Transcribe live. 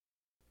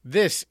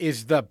This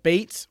is the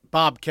Bates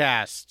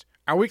Bobcast,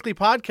 our weekly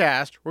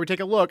podcast where we take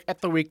a look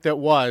at the week that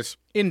was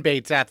in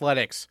Bates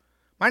athletics.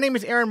 My name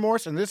is Aaron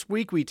Morse, and this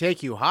week we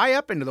take you high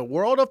up into the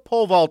world of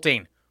pole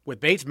vaulting with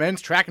Bates men's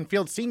track and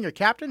field senior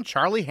captain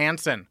Charlie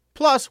Hansen.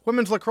 Plus,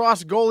 women's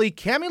lacrosse goalie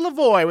Cammie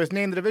Lavoie was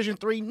named the Division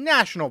III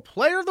National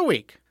Player of the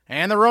Week,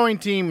 and the rowing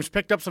teams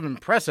picked up some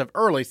impressive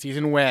early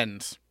season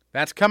wins.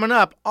 That's coming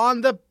up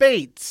on the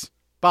Bates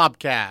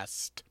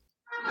Bobcast.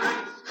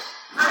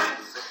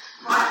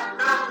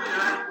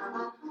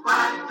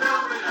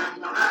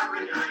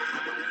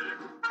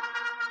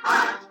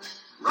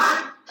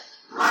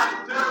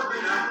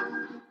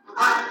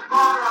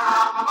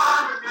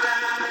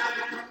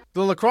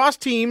 The lacrosse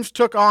teams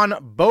took on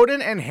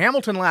Bowdoin and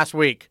Hamilton last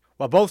week.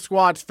 While both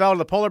squads fell to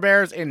the Polar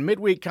Bears in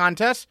midweek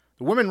contests,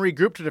 the women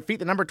regrouped to defeat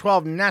the number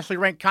 12 nationally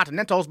ranked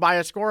Continentals by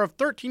a score of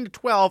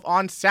 13-12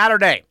 on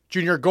Saturday.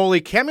 Junior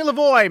goalie Cammie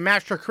Lavoie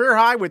matched her career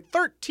high with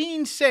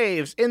 13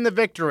 saves in the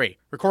victory,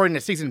 recording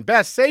a season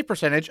best save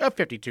percentage of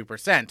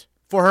 52%.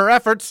 For her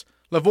efforts,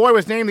 Lavoie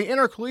was named the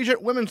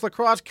Intercollegiate Women's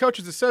Lacrosse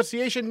Coaches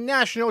Association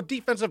National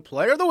Defensive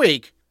Player of the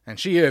Week, and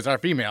she is our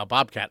female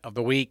Bobcat of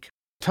the Week.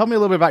 Tell me a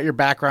little bit about your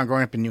background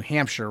growing up in New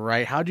Hampshire,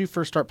 right? How did you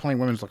first start playing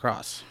women's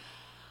lacrosse?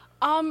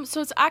 So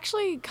it's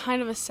actually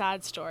kind of a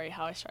sad story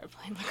how I started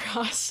playing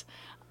lacrosse.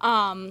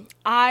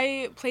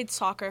 I played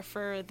soccer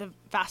for the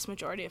vast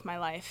majority of my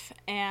life,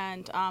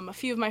 and a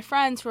few of my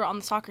friends who were on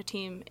the soccer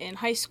team in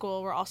high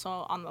school were also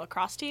on the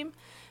lacrosse team.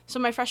 So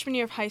my freshman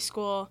year of high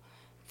school,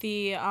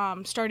 the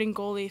starting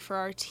goalie for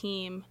our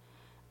team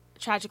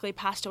tragically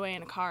passed away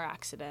in a car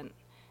accident.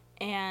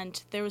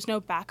 And there was no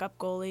backup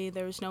goalie.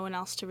 There was no one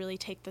else to really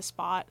take the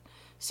spot.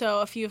 So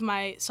a few of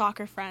my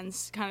soccer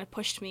friends kind of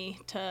pushed me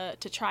to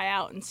try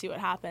out and see what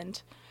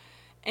happened.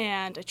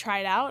 And I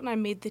tried out, and I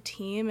made the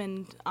team.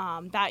 And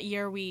that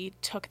year we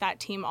took that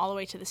team all the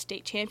way to the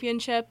state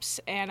championships,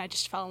 and I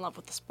just fell in love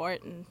with the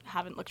sport and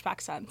haven't looked back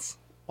since.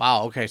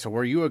 Wow, okay, so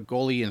were you a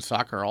goalie in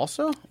soccer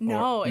also?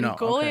 No, in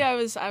goalie okay. I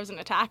was an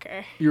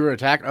attacker. You were an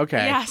attacker?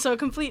 Okay. Yeah, so a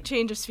complete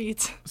change of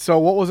speeds. So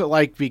what was it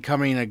like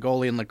becoming a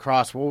goalie in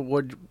lacrosse?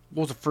 What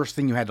was the first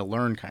thing you had to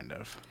learn, kind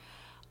of?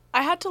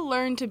 I had to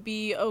learn to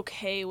be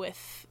okay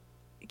with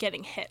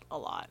getting hit a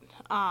lot.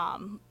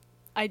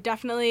 I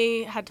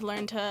definitely had to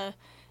learn to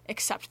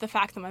accept the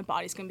fact that my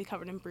body's going to be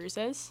covered in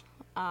bruises.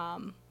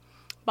 But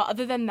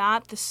other than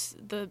that,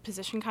 the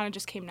position kind of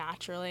just came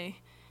naturally.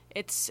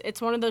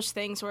 It's one of those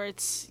things where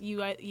it's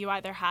you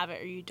either have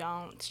it or you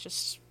don't. It's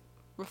just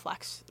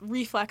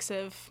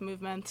reflexive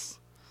movements.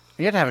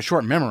 You have to have a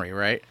short memory,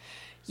 right?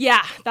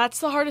 Yeah, that's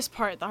the hardest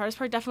part. The hardest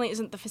part definitely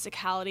isn't the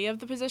physicality of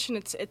the position.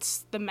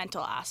 It's the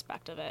mental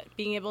aspect of it.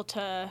 Being able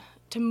to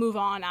move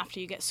on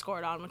after you get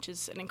scored on, which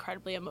is an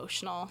incredibly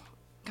emotional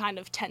kind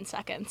of 10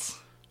 seconds.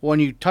 Well,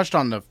 and you touched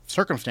on the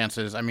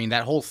circumstances. I mean,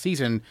 that whole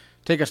season,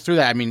 take us through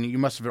that. I mean, you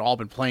must have all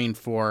been playing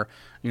for,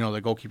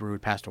 the goalkeeper who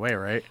had passed away,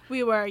 right?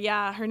 We were,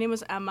 yeah. Her name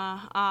was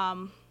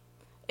Emma.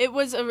 It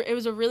was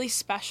a really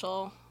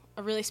special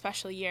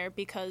year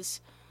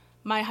because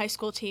my high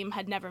school team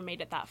had never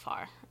made it that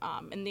far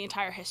in the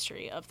entire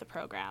history of the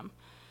program.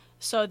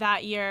 So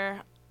that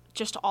year,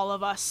 just all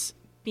of us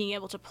being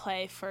able to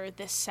play for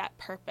this set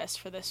purpose,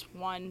 for this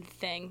one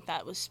thing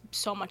that was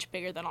so much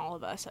bigger than all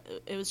of us,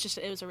 it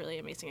was a really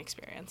amazing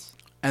experience.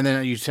 And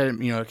then you said,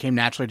 it came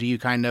naturally to you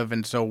kind of,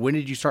 and so when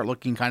did you start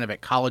looking kind of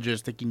at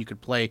colleges, thinking you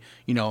could play,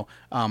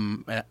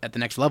 at the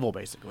next level,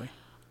 basically?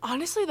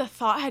 Honestly, the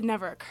thought had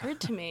never occurred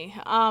to me.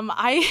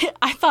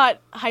 I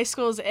thought high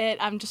school is it.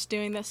 I'm just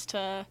doing this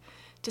to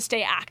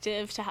stay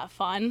active, to have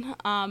fun.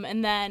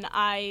 And then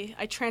I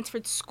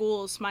transferred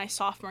schools my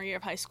sophomore year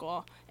of high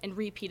school and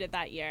repeated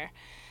that year.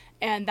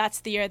 And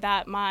that's the year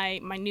that my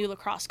new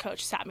lacrosse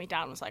coach sat me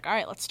down and was like, all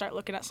right, let's start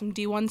looking at some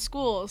D1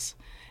 schools.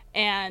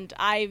 And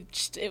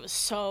it was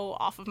so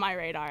off of my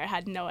radar. I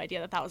had no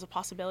idea that was a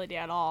possibility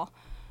at all.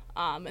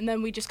 And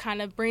then we just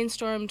kind of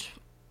brainstormed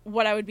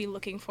what I would be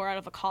looking for out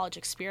of a college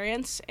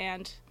experience,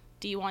 and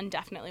D1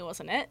 definitely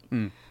wasn't it.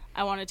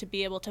 I wanted to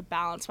be able to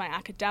balance my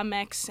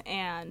academics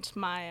and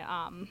my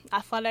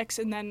athletics,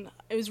 and then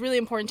it was really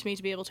important to me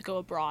to be able to go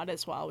abroad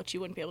as well, which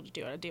you wouldn't be able to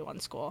do at a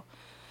D1 school.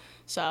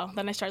 So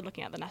then I started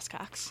looking at the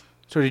NESCACs.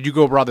 So did you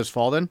go abroad this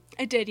fall then?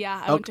 I did,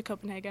 yeah. I went to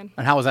Copenhagen.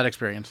 And how was that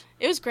experience?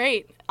 It was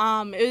great.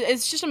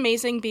 It's just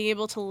amazing being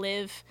able to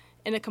live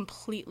in a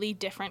completely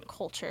different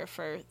culture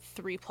for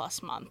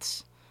 3+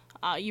 months.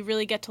 You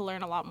really get to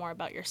learn a lot more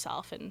about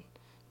yourself and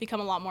become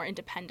a lot more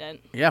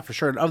independent. Yeah, for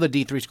sure. Of the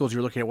D3 schools,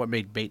 you're looking at what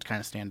made Bates kind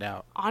of stand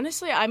out.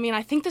 Honestly,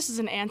 I think this is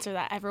an answer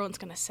that everyone's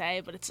going to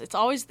say, but it's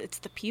always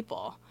the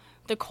people.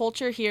 The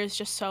culture here is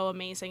just so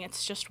amazing.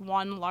 It's just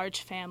one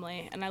large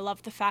family, and I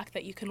love the fact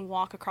that you can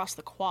walk across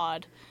the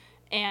quad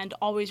and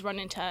always run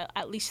into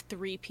at least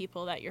 3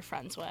 people that you're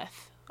friends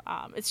with.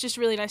 It's just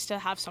really nice to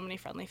have so many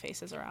friendly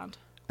faces around.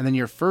 And then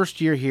your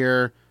first year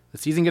here, the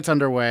season gets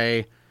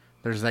underway,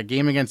 there's that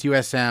game against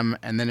USM,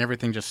 and then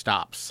everything just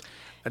stops.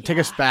 Take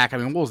us back.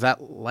 What was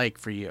that like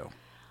for you?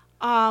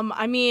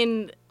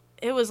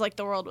 It was like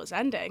the world was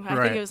ending. I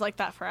think it was like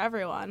that for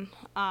everyone.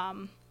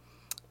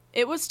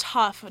 It was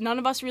tough. None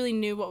of us really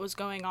knew what was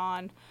going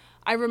on.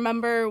 I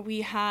remember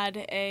we had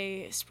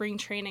a spring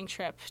training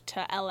trip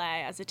to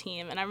LA as a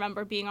team, and I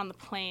remember being on the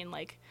plane,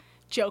 like,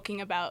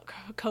 joking about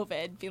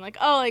COVID, being like,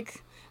 oh,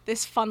 like,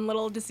 this fun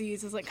little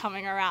disease is, like,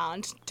 coming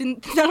around.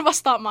 None of us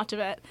thought much of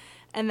it.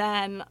 And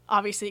then,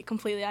 obviously, it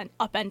completely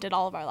upended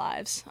all of our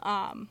lives.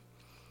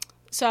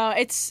 So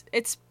it's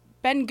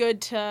been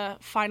good to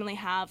finally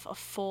have a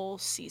full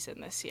season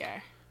this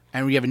year.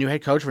 And we have a new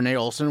head coach, Renee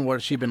Olson. What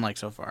has she been like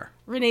so far?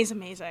 Renee's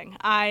amazing.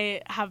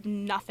 I have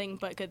nothing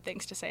but good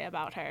things to say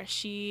about her.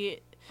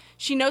 She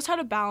knows how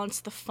to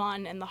balance the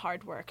fun and the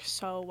hard work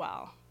so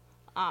well.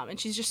 And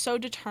she's just so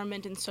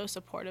determined and so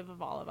supportive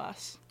of all of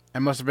us. It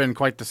must have been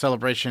quite the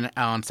celebration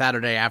on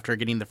Saturday after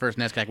getting the first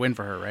NESCAC win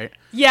for her, right?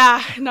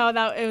 Yeah, no,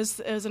 it was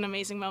an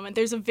amazing moment.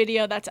 There's a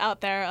video that's out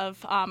there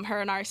of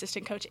her and our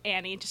assistant coach,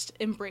 Annie, just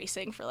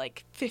embracing for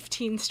like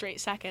 15 straight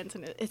seconds,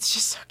 and it's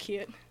just so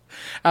cute.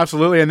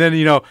 Absolutely. And then,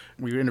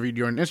 we interviewed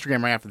you on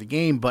Instagram right after the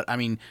game, but, I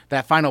mean,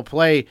 that final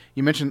play,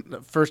 you mentioned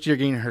the first year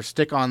getting her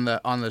stick on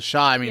the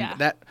shot. I mean,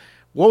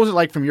 what was it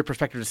like from your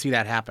perspective to see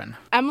that happen?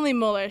 Emily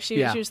Mueller,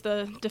 she was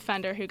the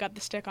defender who got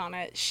the stick on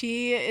it.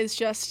 She is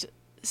just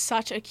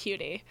such a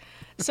cutie.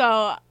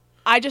 So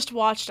I just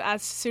watched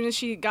as soon as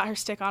she got her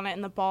stick on it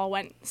and the ball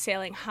went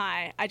sailing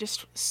high, I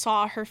just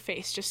saw her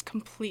face just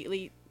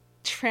completely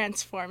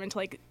transform into,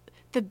 like,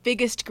 the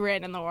biggest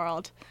grin in the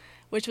world,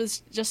 which was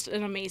just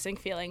an amazing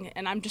feeling.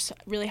 And I'm just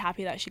really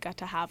happy that she got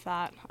to have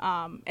that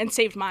and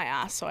saved my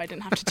ass so I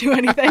didn't have to do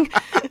anything.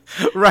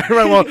 Right.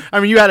 Well, I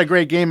mean, you had a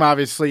great game,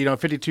 obviously,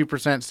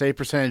 52% save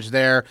percentage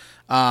there.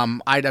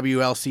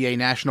 IWLCA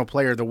National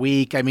Player of the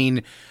Week. I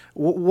mean,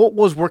 what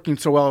was working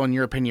so well, in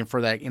your opinion,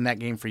 in that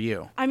game for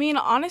you? I mean,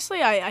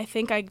 honestly, I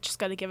think I just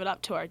got to give it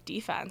up to our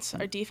defense.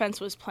 Our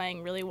defense was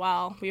playing really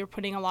well. We were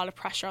putting a lot of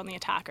pressure on the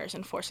attackers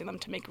and forcing them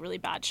to make really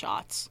bad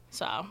shots.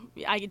 So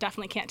I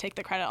definitely can't take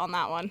the credit on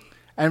that one.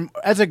 And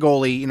as a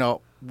goalie,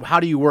 how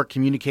do you work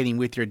communicating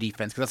with your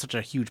defense? Because that's such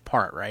a huge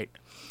part, right?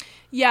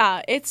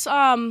 Yeah, it's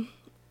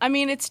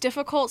it's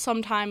difficult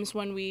sometimes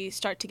when we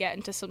start to get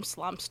into some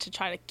slumps to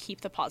try to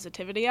keep the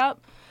positivity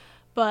up.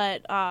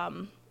 But,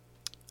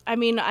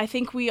 I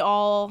think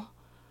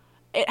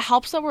it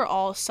helps that we're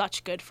all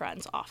such good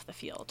friends off the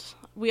field.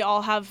 We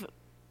all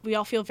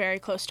feel very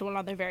close to one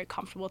another, very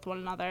comfortable with one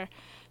another.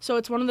 So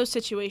it's one of those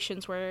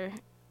situations where,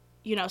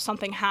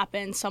 something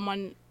happens,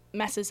 someone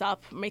messes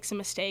up, makes a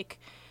mistake,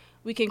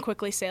 we can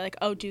quickly say, like,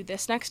 oh, do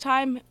this next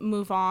time,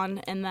 move on,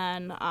 and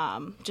then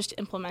just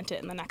implement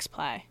it in the next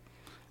play.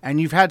 And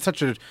you've had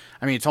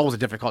it's always a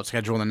difficult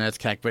schedule in the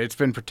NESCAC, but it's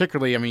been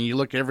particularly, you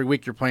look every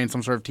week you're playing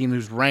some sort of team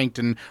who's ranked,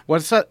 and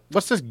what's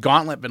this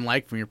gauntlet been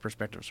like from your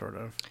perspective, sort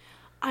of?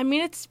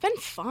 It's been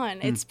fun.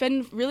 It's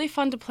been really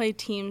fun to play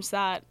teams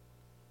that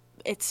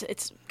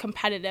it's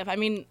competitive.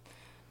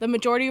 The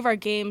majority of our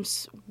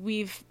games,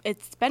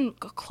 it's been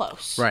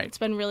close. Right. It's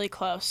been really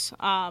close.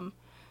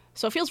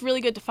 So it feels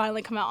really good to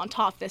finally come out on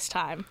top this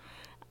time.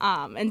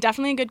 And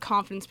definitely a good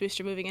confidence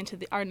booster moving into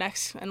our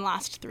next and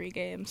last 3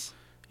 games.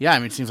 Yeah,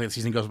 it seems like the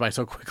season goes by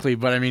so quickly,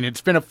 but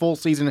it's been a full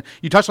season.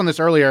 You touched on this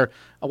earlier.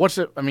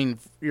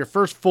 Your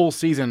first full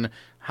season,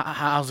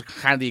 how's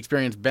kind of the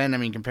experience been?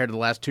 Compared to the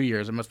last 2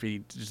 years, it must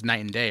be just night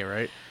and day,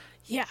 right?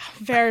 Yeah,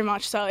 very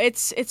much so.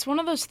 It's one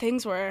of those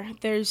things where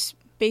there's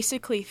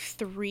basically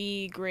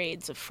 3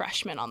 grades of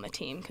freshmen on the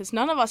team because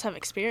none of us have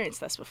experienced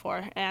this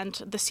before, and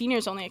the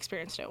seniors only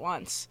experienced it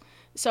once.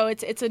 So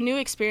it's a new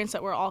experience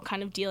that we're all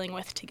kind of dealing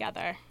with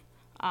together,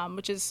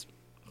 which is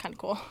kind of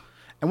cool.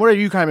 And what have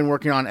you kind of been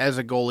working on as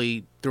a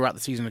goalie throughout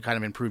the season to kind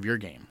of improve your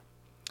game?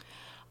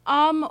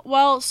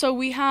 So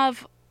we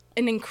have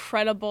an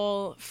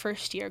incredible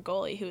first-year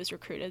goalie who was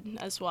recruited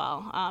as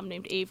well,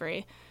 named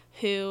Avery,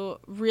 who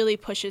really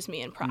pushes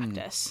me in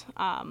practice.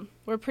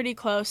 We're pretty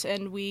close,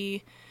 and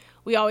we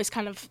always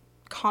kind of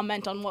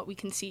comment on what we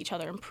can see each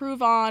other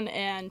improve on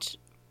and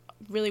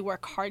really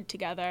work hard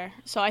together.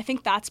 So I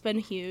think that's been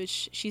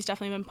huge. She's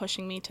definitely been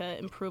pushing me to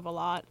improve a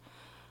lot.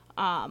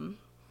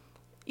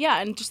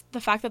 And just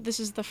the fact that this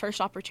is the first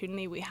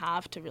opportunity we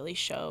have to really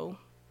show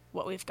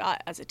what we've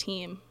got as a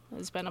team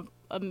has been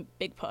a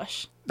big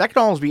push. That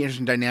can always be an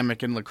interesting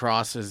dynamic in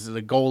lacrosse as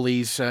the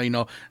goalies,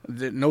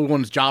 no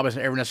one's job is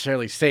ever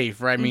necessarily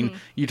safe, right?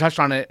 You touched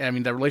on it.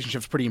 The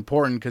relationship's pretty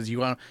important because you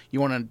want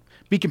to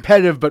be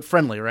competitive but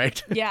friendly,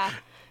 right? Yeah.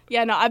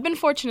 Yeah, no, I've been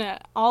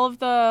fortunate. All of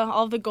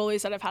the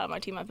goalies that I've had on my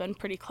team I've been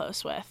pretty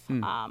close with.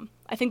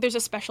 I think there's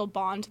a special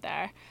bond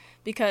there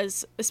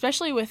because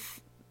especially with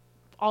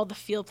all the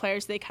field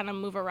players, they kind of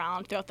move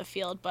around throughout the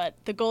field, but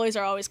the goalies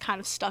are always kind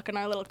of stuck in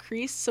our little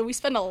crease, so we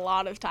spend a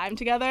lot of time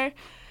together.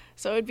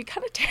 So it would be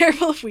kind of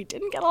terrible if we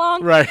didn't get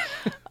along. Right.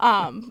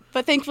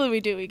 But thankfully we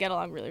do. We get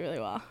along really,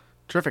 really well.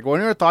 Terrific. What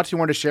are your thoughts you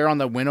want to share on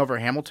the win over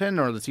Hamilton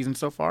or the season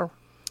so far?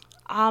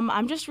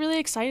 I'm just really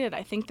excited.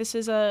 I think this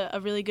is a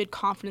really good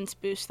confidence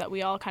boost that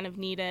we all kind of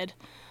needed.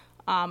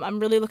 I'm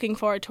really looking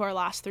forward to our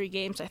last 3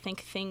 games. I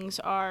think things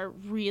are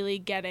really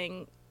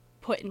getting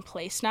put in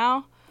place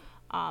now.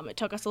 It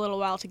took us a little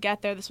while to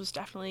get there. This was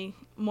definitely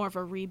more of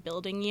a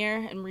rebuilding year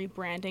and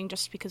rebranding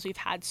just because we've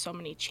had so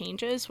many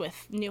changes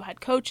with new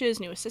head coaches,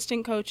 new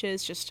assistant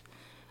coaches, just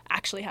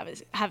actually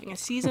having a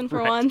season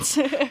for once.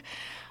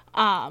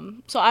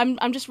 So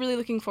I'm just really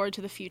looking forward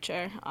to the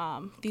future.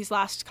 These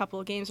last couple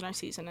of games in our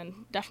season and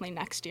definitely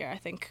next year, I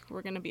think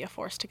we're going to be a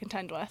force to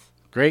contend with.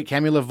 Great.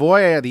 Cammie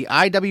Lavoie, the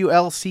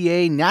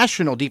IWLCA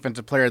National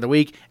Defensive Player of the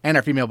Week and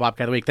our Female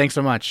Bobcat of the Week. Thanks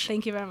so much.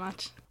 Thank you very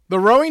much. The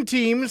rowing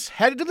teams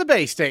headed to the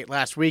Bay State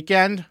last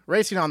weekend,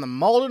 racing on the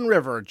Malden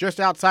River just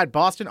outside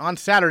Boston on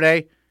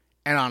Saturday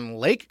and on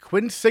Lake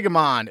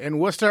Quinsigamond in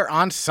Worcester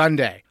on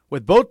Sunday,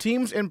 with both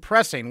teams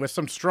impressing with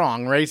some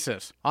strong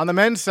races. On the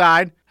men's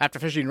side, after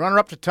finishing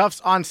runner-up to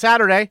Tufts on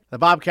Saturday, the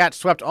Bobcats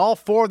swept all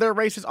 4 of their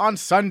races on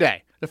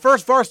Sunday. The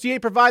first varsity 8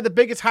 provided the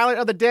biggest highlight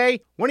of the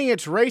day, winning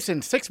its race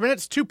in 6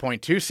 minutes,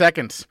 2.2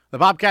 seconds. The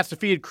Bobcats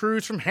defeated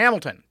crews from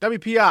Hamilton,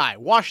 WPI,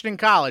 Washington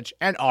College,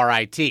 and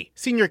RIT.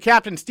 Senior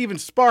captain Steven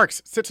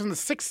Sparks sits in the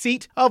 6th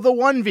seat of the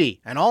 1V.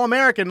 An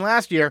All-American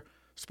last year,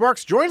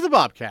 Sparks joins the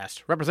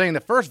Bobcast, representing the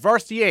first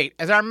varsity 8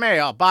 as our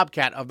male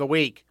Bobcat of the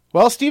Week.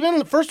 Well,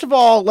 Steven, first of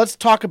all, let's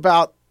talk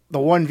about the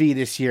 1V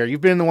this year. You've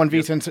been in the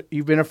 1V since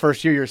you've been a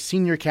first year. You're a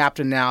senior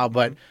captain now,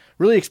 but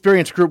really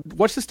experienced group.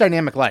 What's this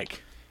dynamic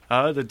like?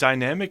 The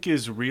dynamic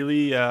is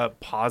really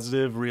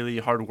positive, really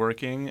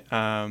hardworking.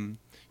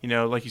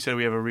 Like you said,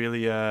 we have a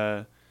really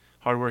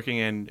hardworking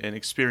and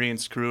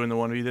experienced crew in the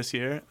 1V this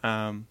year.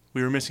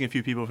 We were missing a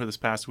few people for this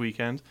past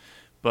weekend,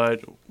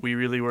 but we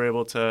really were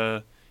able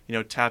to,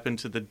 tap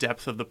into the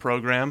depth of the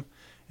program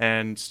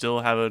and still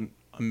have an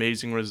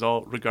amazing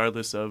result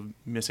regardless of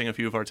missing a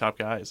few of our top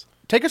guys.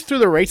 Take us through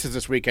the races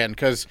this weekend,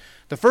 because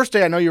the first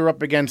day I know you were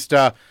up against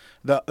the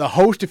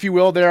host, if you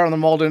will, there on the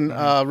Malden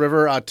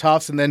River,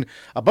 Tufts, and then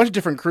a bunch of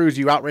different crews.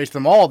 You outraced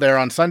them all there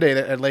on Sunday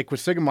at Lake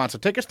Quinsigamond. So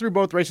take us through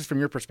both races from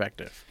your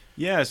perspective.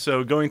 Yeah,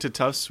 so going to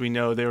Tufts, we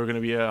know they were going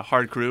to be a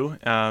hard crew.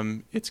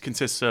 It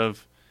consists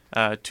of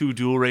 2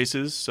 dual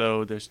races,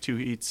 so there's 2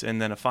 heats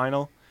and then a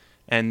final.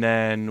 And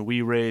then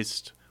we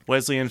raced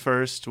Wesleyan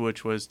first,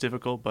 which was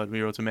difficult, but we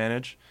were able to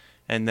manage.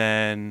 And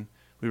then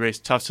we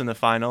raced Tufts in the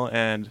final,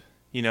 and,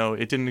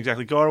 it didn't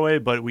exactly go our way,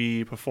 but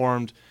we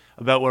performed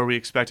about where we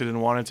expected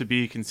and wanted to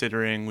be,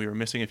 considering we were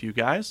missing a few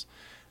guys.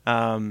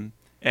 And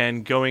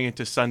going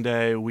into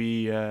Sunday,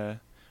 we were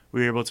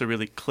able to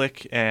really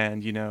click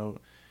and,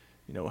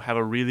 have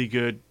a really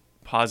good,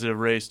 positive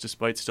race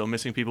despite still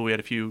missing people. We had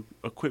a few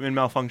equipment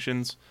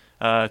malfunctions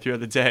throughout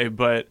the day,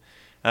 but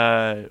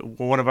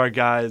one of our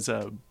guys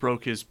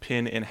broke his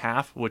pin in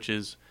half, which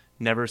is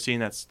never seen.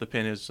 The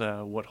pin is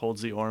what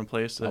holds the oar in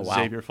place,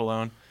 Xavier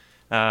Fallone,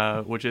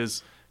 which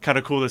is kind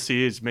of cool to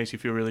see. It makes you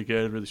feel really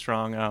good, really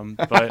strong.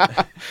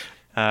 But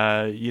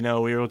we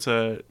were able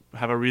to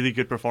have a really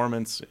good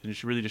performance.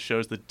 It really just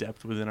shows the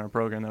depth within our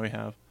program that we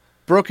have.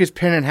 Broke his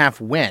pin in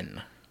half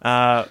when?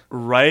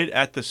 Right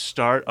at the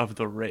start of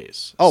the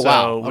race. Oh,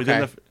 wow.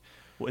 Okay.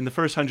 In the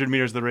first 100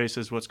 meters of the race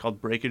is what's called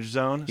breakage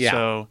zone. Yeah.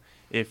 So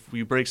if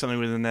you break something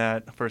within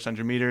that first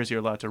 100 meters, you're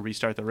allowed to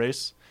restart the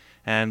race.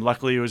 And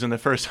luckily, it was in the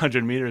first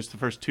 100 meters, the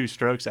first 2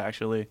 strokes,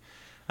 actually.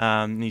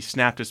 And he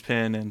snapped his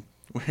pin, and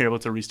we were able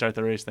to restart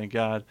the race, thank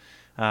God.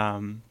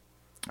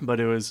 But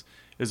it was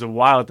a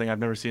wild thing. I've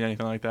never seen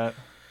anything like that.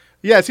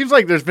 Yeah, it seems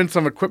like there's been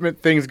some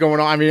equipment things going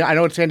on. I mean, I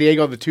know in San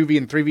Diego, the 2V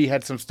and 3V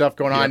had some stuff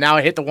going on. Now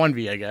it hit the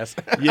 1V, I guess.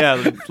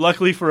 Yeah,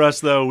 luckily for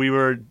us, though, we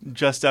were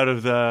just out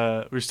of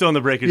we're still in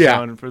the breakage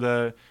zone for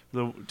the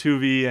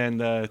 2V and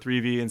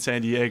 3V in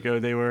San Diego.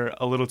 They were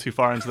a little too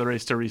far into the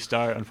race to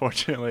restart,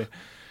 unfortunately.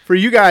 For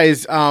you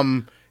guys,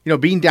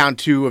 being down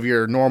 2 of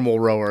your normal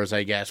rowers,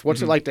 I guess,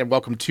 what's it like to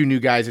welcome 2 new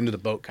guys into the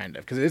boat, kind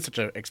of? Because it is such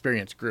an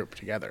experienced group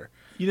together.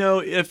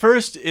 At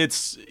first,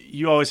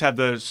 you always have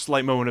the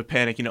slight moment of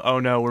panic. Oh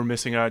no, we're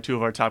missing 2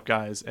 of our top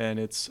guys, and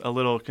it's a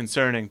little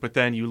concerning. But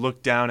then you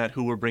look down at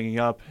who we're bringing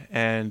up,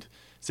 and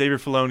Xavier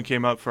Fallone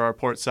came up for our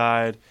port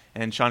side,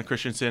 and Sean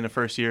Christensen, a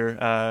first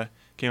year,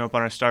 came up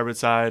on our starboard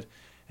side,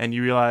 and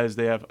you realize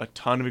they have a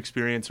ton of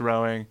experience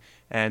rowing,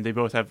 and they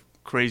both have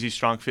crazy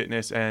strong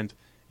fitness, and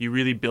you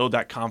really build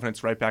that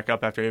confidence right back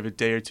up after you have a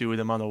day or 2 with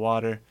them on the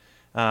water.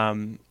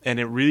 And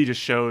it really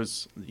just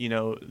shows,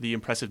 the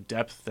impressive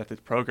depth that the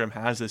program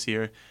has this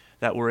year,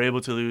 that we're able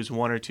to lose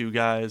 1 or 2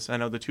 guys. I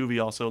know the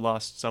 2V also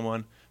lost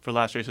someone for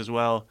last race as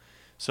well.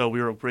 So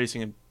we were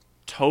racing in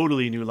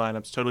totally new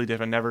lineups, totally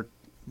different, never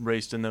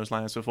raced in those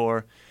lineups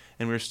before.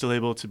 And we were still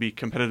able to be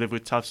competitive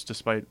with Tufts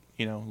despite,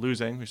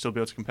 losing. We're still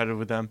able to be competitive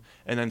with them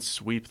and then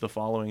sweep the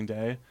following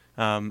day.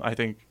 I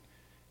think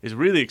is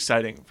really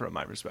exciting from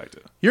my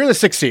perspective. You're in the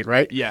 6th seat,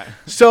 right? Yeah.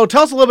 So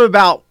tell us a little bit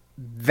about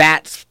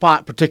that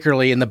spot,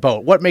 particularly in the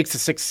boat. What makes the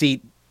 6th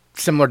seat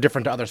similar,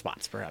 different to other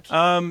spots, perhaps?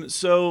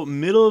 So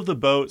middle of the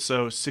boat,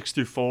 so 6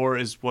 through 4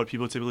 is what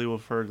people typically will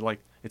refer to,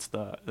 like, it's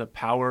the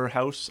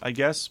powerhouse, I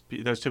guess.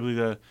 Those typically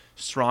the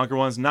stronger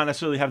ones, not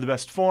necessarily have the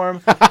best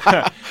form.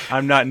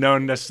 I'm not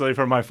known necessarily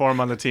for my form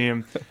on the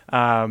team,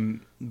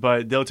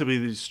 but they'll typically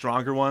be the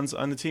stronger ones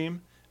on the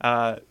team.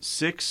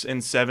 6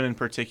 and 7 in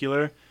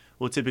particular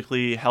will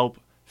typically help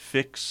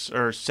fix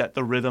or set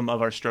the rhythm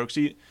of our stroke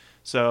seat.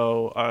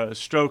 So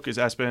stroke is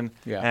Espen,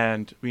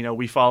 and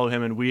we follow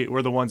him, and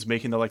we're the ones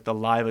making the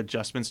live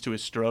adjustments to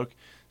his stroke.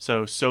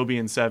 So Sobe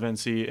in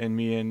 7C and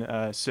me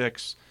in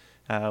 6,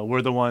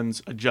 we're the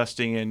ones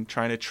adjusting and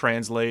trying to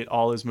translate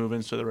all his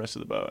movements to the rest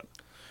of the boat.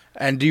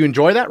 And do you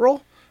enjoy that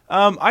role?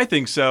 I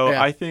think so.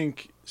 Yeah. I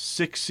think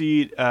 6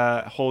 seat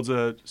holds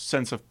a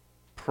sense of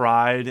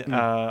pride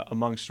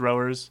amongst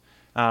rowers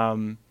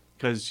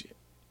because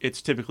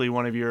it's typically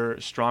one of your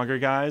stronger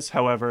guys.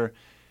 However,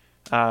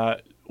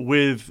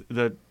 with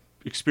the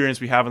experience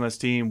we have on this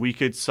team, we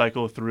could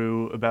cycle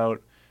through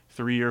about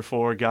 3 or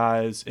 4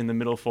 guys in the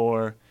middle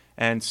 4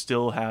 and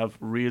still have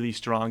really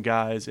strong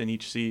guys in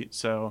each seat.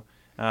 So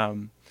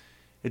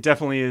it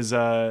definitely is.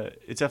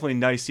 It's definitely a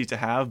nice seat to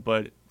have,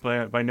 but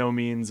by no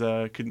means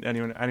could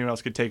anyone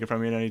else could take it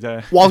from you any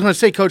day. Well, I was going to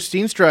say, Coach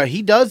Steenstra,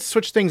 he does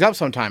switch things up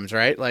sometimes,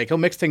 right? Like he'll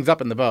mix things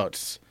up in the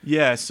boats.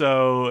 Yeah.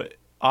 So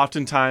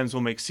oftentimes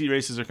we'll make seat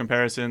races or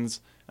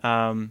comparisons.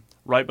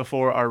 Right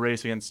before our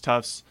race against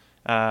Tufts,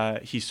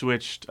 he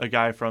switched a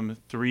guy from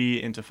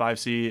 3 into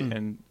 5C,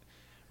 and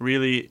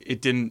really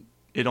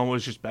it almost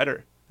was just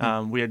better.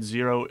 We had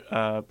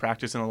 0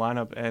 practice in the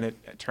lineup, and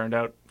it turned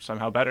out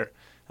somehow better.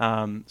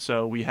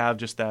 So we have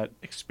just that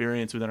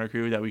experience within our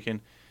crew that we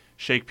can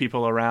shake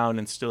people around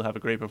and still have a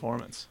great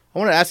performance. I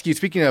want to ask you,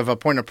 speaking of a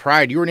point of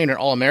pride, you were named an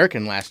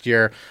All-American last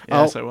year.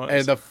 Yes, I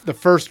was. The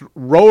first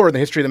rower in the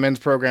history of the men's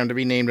program to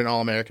be named an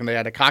All-American. They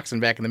had a Coxon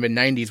back in the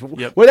mid-'90s.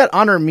 Yep. What did that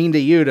honor mean to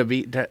you to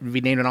be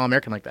named an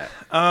All-American like that?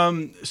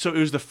 So it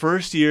was the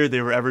first year they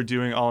were ever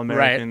doing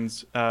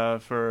All-Americans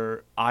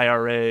for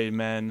IRA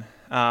men.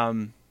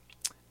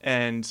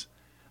 And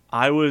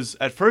I was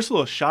at first a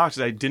little shocked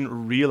because I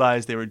didn't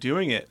realize they were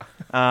doing it.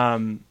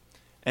 And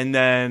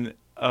then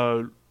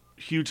a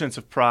huge sense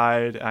of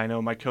pride. I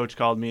know my coach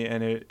called me,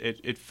 and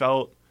it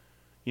felt,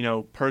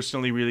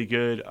 personally really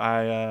good.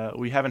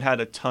 We haven't had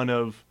a ton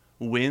of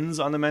wins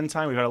on the men's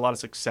time. We've had a lot of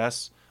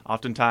success.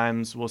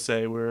 Oftentimes we'll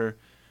say we've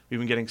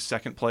been getting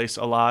second place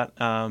a lot.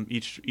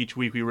 Each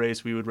week we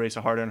would race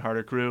a harder and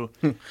harder crew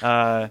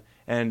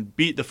and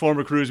beat the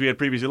former crews we had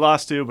previously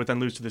lost to, but then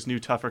lose to this new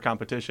tougher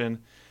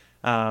competition.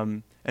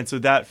 And so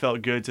that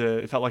felt good.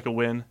 It felt like a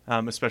win,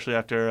 especially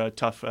after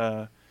tough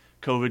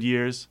COVID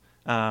years.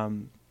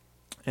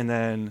 And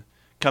then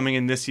coming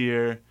in this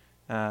year,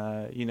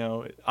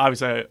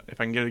 obviously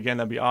if I can get it again,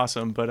 that'd be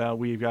awesome. But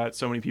we've got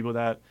so many people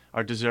that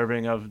are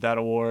deserving of that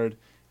award,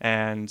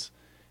 and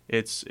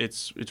it's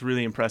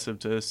really impressive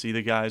to see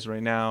the guys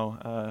right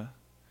now,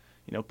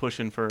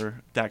 pushing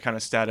for that kind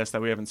of status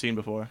that we haven't seen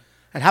before.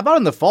 And how about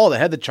in the fall, the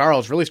Head the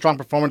Charles, really strong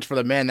performance for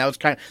the men. That's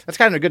kind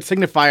of a good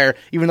signifier,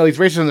 even though these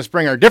races in the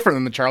spring are different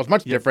than the Charles,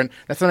 much different.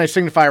 That's a nice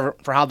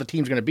signifier for how the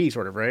team's going to be,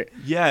 sort of, right?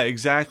 Yeah,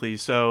 exactly.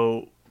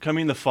 So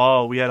coming in the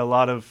fall, we had a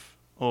lot of,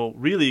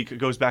 really it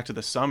goes back to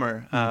the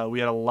summer. We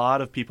had a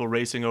lot of people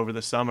racing over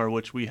the summer,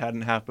 which we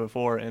hadn't had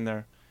before in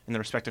their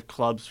respective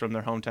clubs from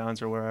their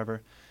hometowns or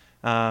wherever.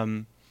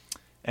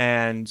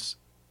 And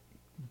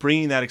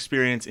bringing that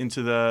experience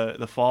into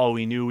the fall,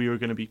 we knew we were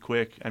going to be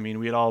quick. I mean,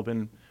 we had all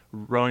been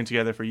rowing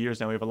together for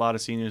years now. We have a lot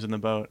of seniors in the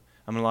boat.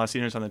 A lot of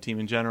seniors on the team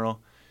in general.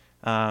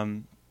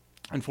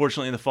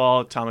 Unfortunately, in the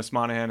fall, Thomas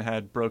Monahan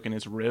had broken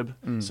his rib,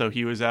 so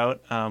he was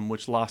out,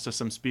 which lost us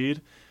some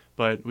speed.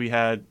 But we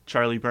had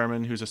Charlie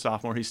Berman, who's a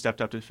sophomore. He stepped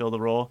up to fill the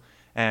role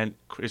and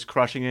is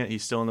crushing it.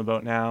 He's still in the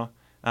boat now.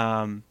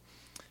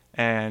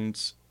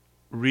 And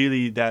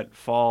really, that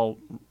fall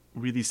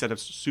really set up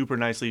super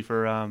nicely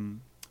for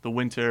the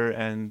winter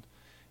and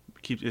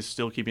is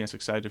still keeping us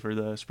excited for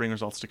the spring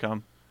results to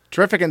come.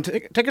 Terrific. And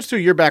take us through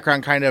your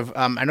background, kind of.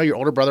 I know your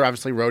older brother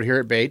obviously rowed here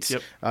at Bates.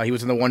 Yep. He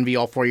was in the 1V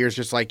all 4 years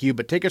just like you.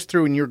 But take us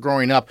through when you were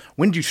growing up.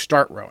 When did you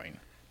start rowing?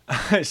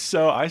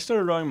 So I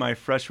started rowing my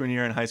freshman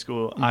year in high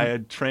school. I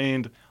had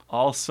trained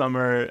all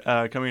summer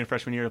coming in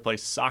freshman year to play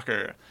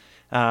soccer.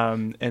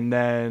 And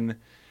then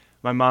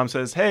my mom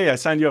says, hey, I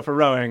signed you up for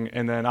rowing.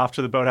 And then off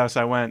to the boathouse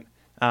I went.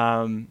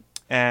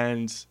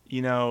 And,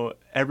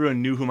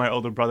 everyone knew who my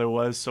older brother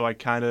was. So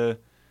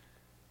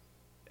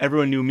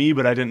everyone knew me,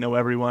 but I didn't know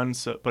everyone.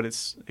 But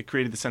it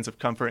created the sense of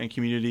comfort and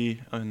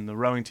community on the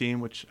rowing team,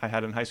 which I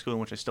had in high school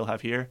and which I still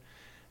have here.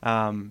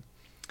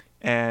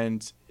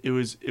 And it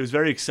was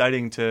very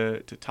exciting to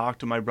talk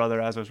to my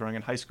brother as I was rowing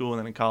in high school and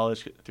then in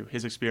college through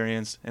his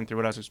experience and through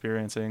what I was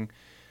experiencing.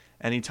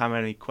 Anytime I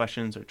had any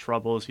questions or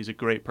troubles, he's a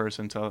great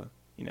person to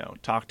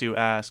talk to,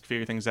 ask,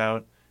 figure things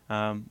out.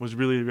 Was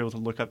really able to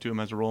look up to him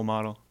as a role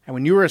model. And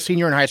when you were a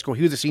senior in high school,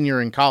 he was a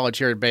senior in college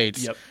here at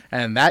Bates. Yep.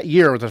 And that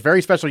year was a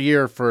very special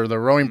year for the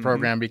rowing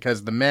program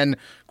because the men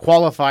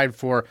qualified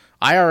for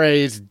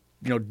IRA's,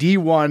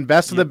 D1,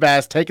 best of the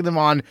best, taking them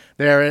on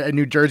there in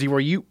New Jersey.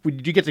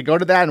 Did you get to go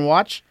to that and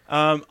watch?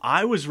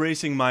 I was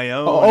racing my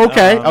own. Oh,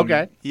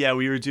 okay. Yeah,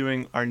 we were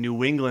doing our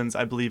New Englands,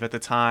 I believe, at the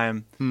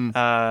time,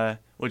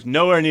 which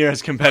nowhere near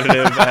as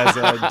competitive as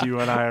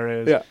D1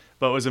 IRA is. Yeah.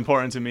 But it was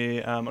important to me.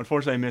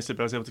 Unfortunately, I missed it,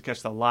 but I was able to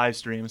catch the live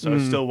stream, so I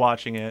was still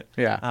watching it.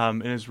 Yeah.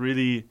 And it's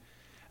really,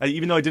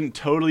 even though I didn't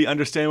totally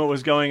understand what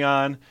was going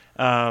on,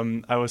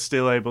 I was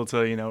still able to,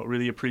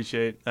 really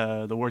appreciate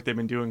the work they've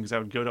been doing, because I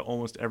would go to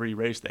almost every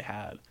race they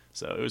had.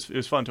 So it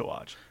was fun to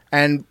watch.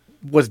 And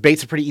was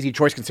Bates a pretty easy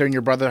choice considering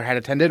your brother had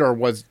attended, or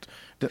was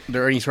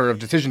there any sort of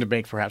decision to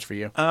make perhaps for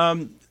you?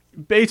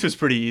 Bates was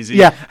pretty easy.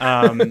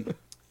 Yeah.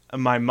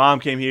 My mom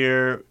came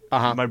here.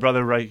 Uh-huh. My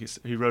brother,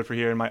 he rode for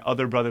here, and my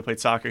other brother played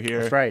soccer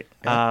here. That's right.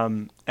 Yeah.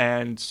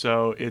 And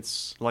so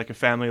it's like a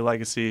family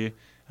legacy.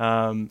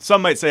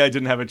 Some might say I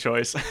didn't have a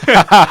choice,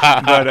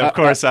 but of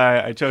course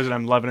I chose it.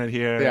 I'm loving it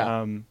here.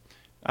 Yeah.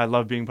 I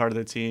love being part of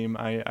the team.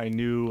 I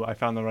knew I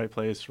found the right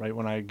place right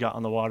when I got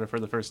on the water for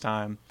the first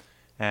time,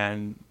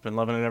 and been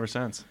loving it ever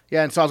since.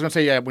 Yeah, and so I was going to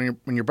say,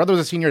 when your brother was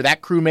a senior,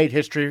 that crew made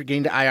history,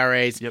 getting to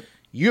IRAs. Yep.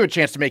 You have a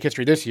chance to make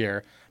history this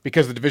year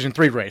because of the Division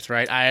III race,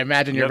 right? I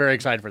imagine you're Yep. very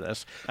excited for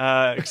this.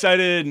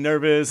 Excited,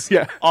 nervous,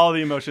 Yeah. all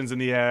the emotions in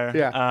the air.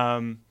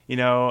 Yeah.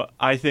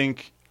 I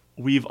think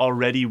we've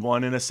already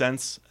won in a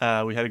sense.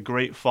 We had a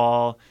great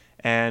fall,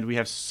 and we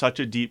have such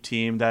a deep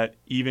team that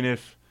even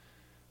if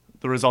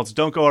the results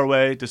don't go our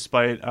way,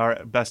 despite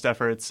our best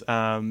efforts,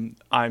 I'm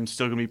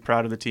still going to be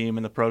proud of the team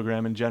and the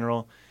program in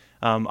general.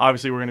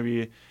 Obviously, we're going to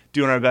be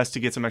doing our best to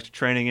get some extra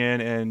training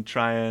in and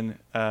try and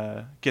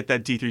get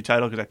that D3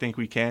 title, because I think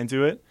we can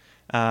do it.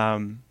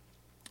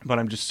 But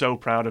I'm just so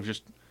proud of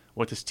just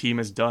what this team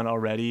has done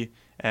already,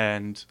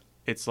 and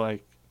it's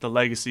like the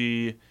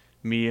legacy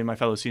me and my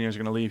fellow seniors are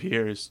going to leave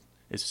here is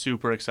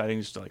super exciting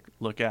just to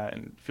look at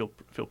and feel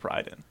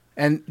pride in.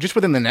 And just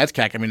within the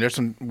NESCAC, I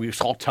mean, we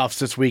saw Tufts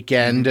this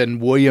weekend,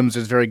 and Williams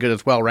is very good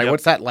as well, right? Yep.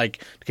 What's that like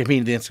to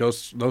compete against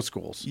those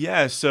schools?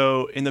 Yeah,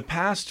 so in the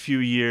past few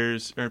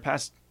years,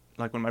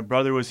 like when my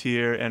brother was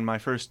here and my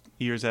first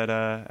years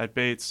at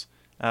Bates,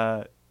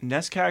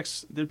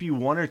 NESCACs, there'd be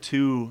one or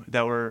two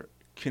that were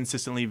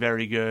consistently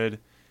very good,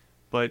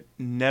 but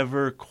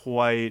never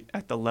quite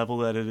at the level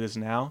that it is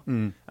now.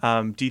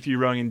 D3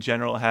 rowing in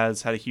general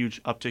has had a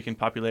huge uptick in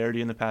popularity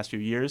in the past few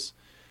years,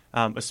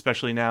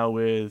 especially now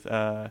with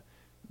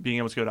being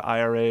able to go to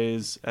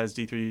IRAs as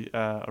D3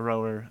 a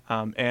rower,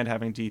 and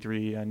having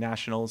D3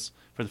 nationals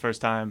for the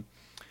first time.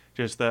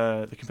 Just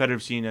the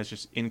competitive scene has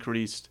just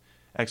increased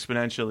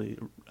exponentially.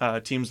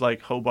 Teams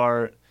like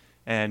Hobart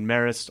and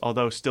Marist,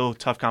 although still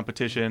tough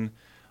competition,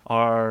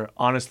 are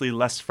honestly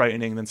less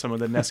frightening than some of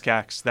the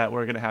NESCACs that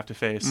we're going to have to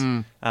face.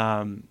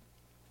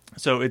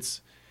 So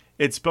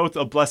it's both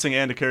a blessing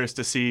and a curse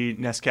to see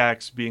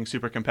NESCACs being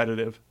super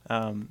competitive.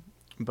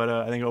 But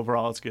I think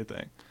overall it's a good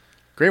thing.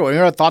 Great. Well, any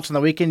other thoughts on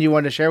the weekend you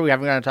wanted to share we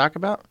haven't got to talk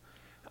about?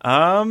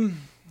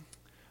 I'm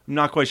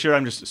not quite sure.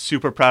 I'm just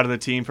super proud of the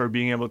team for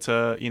being able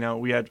to,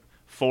 we had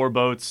 4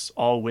 boats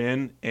all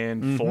win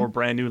in 4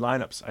 brand new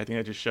lineups. I think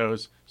that just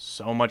shows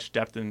so much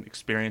depth and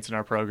experience in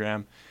our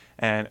program,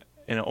 and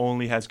it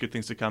only has good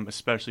things to come,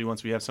 especially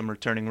once we have some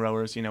returning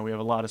rowers. We have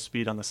a lot of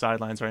speed on the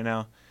sidelines right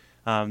now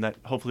that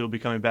hopefully will be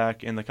coming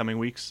back in the coming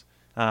weeks.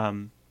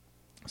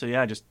 So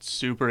yeah, just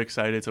super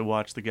excited to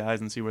watch the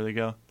guys and see where they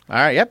go. All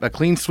right, yep, a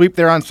clean sweep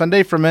there on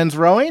Sunday for men's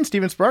rowing.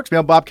 Steven Sparks,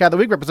 male Bobcat of the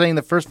Week, representing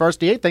the first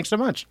Varsity 8. Thanks so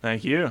much.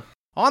 Thank you.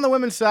 On the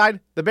women's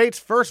side, the Bates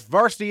first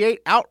Varsity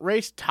 8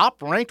 outraced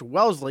top-ranked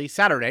Wellesley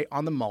Saturday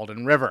on the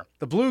Malden River.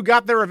 The Blue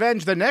got their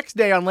revenge the next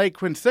day on Lake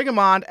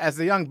Quinsigamond as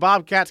the young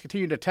Bobcats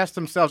continued to test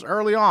themselves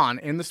early on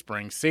in the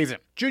spring season.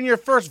 Junior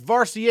first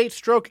Varsity 8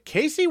 stroke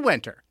Casey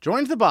Winter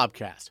joins the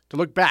Bobcast to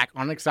look back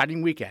on an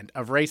exciting weekend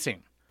of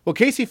racing. Well,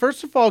 Casey,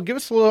 first of all, give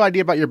us a little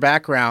idea about your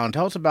background.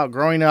 Tell us about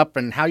growing up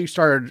and how you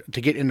started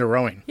to get into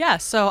rowing. Yeah,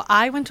 so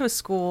I went to a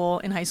school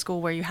in high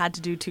school where you had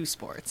to do 2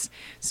 sports.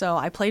 So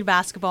I played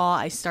basketball.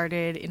 I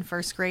started in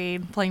first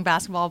grade playing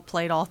basketball,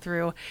 played all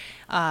through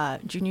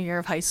junior year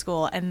of high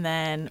school. And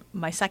then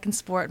my second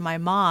sport, my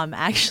mom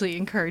actually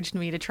encouraged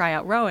me to try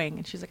out rowing.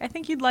 And she's like, I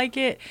think you'd like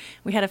it.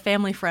 We had a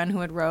family friend who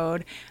had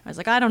rowed. I was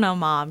like, I don't know,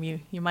 Mom.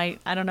 You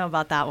might, I don't know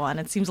about that one.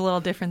 It seems a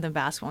little different than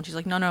basketball. And she's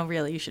like, no,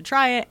 really, you should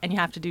try it. And you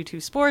have to do 2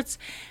 sports.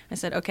 I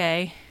said,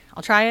 okay,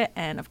 I'll try it.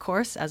 And of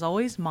course, as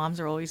always, moms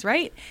are always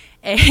right.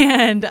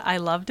 And I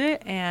loved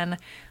it and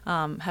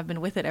have been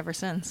with it ever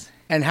since.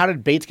 And how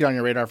did Bates get on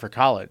your radar for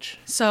college?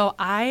 So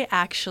I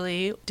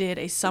actually did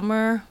a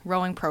summer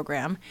rowing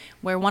program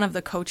where one of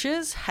the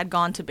coaches had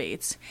gone to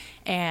Bates,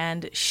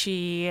 and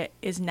she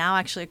is now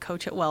actually a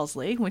coach at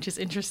Wellesley, which is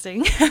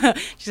interesting.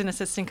 She's an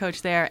assistant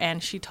coach there,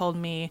 and she told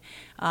me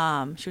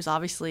she was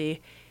obviously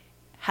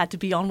had to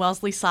be on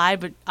Wellesley's side,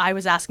 but I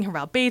was asking her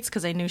about Bates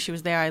because I knew she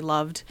was there. I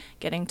loved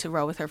getting to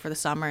row with her for the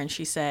summer, and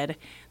she said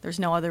there's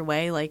no other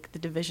way like the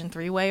Division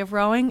III way of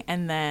rowing,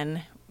 and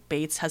then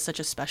Bates has such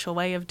a special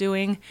way of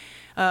doing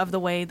of the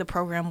way the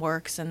program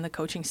works and the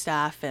coaching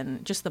staff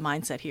and just the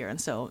mindset here,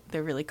 and so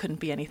there really couldn't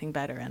be anything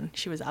better, and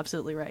she was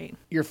absolutely right.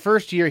 Your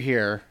first year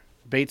here,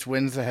 Bates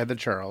wins the Heather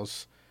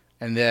Charles,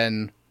 and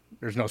then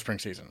there's no spring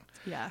season.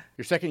 Yeah.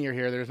 Your second year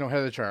here, there's no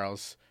Heather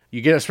Charles, You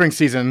get a spring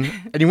season,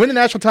 and you win the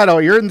national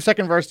title. You're in the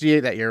second varsity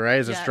that year, right,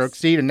 as a Yes. stroke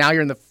seed, and now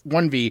you're in the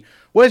 1V.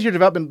 What has your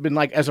development been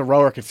like as a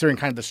rower, considering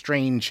kind of the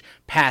strange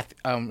path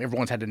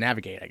everyone's had to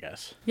navigate, I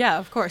guess? Yeah,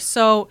 of course.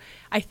 So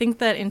I think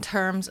that in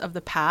terms of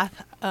the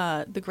path,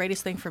 the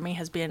greatest thing for me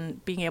has been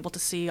being able to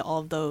see all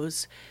of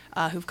those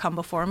who've come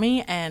before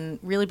me and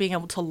really being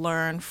able to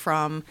learn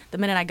from the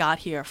minute I got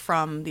here,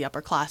 from the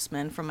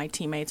upperclassmen, from my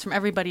teammates, from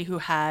everybody who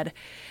had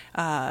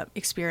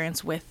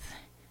experience with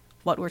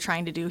what we're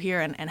trying to do here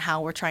and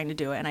how we're trying to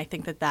do it. And I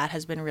think that that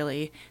has been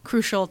really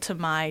crucial to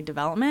my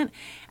development.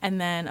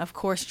 And then, of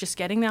course, just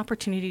getting the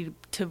opportunity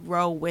to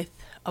row with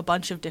a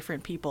bunch of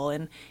different people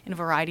in a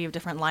variety of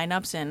different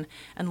lineups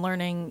and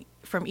learning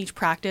from each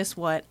practice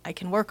what I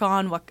can work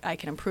on, what I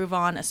can improve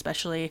on,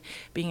 especially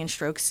being in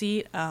stroke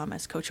seat.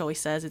 As Coach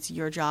always says, it's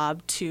your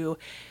job to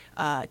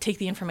take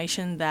the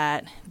information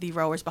that the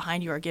rowers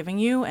behind you are giving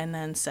you and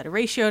then set a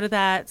ratio to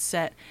that,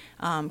 set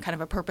kind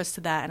of a purpose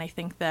to that. And I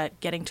think that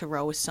getting to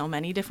row with so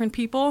many different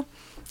people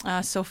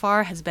so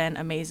far has been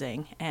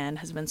amazing and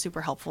has been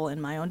super helpful in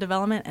my own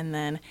development and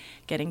then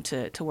getting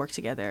to work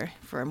together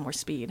for more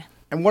speed.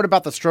 And what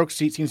about the stroke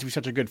seat seems to be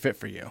such a good fit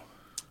for you?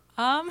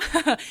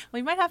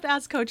 We might have to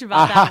ask Coach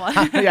about that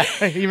one. Yeah,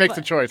 he makes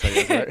the choice, I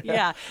guess, right?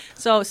 Yeah.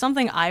 So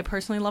something I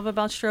personally love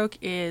about stroke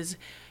is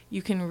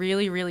you can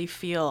really, really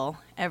feel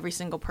every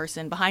single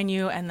person behind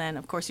you. And then,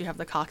 of course, you have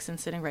the coxswain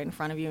sitting right in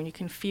front of you. And you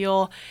can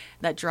feel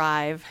that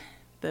drive,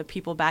 the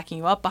people backing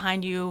you up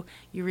behind you.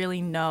 You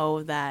really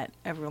know that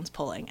everyone's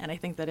pulling. And I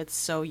think that it's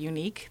so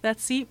unique, that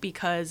seat,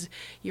 because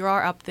you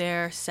are up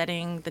there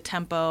setting the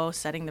tempo,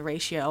 setting the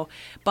ratio.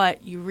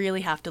 But you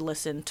really have to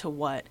listen to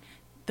what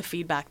the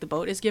feedback the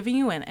boat is giving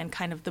you and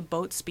kind of the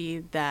boat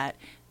speed that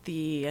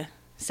the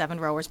 7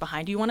 rowers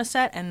behind you want to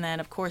set, and then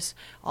of course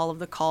all of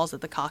the calls that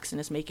the coxswain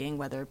is making,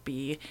 whether it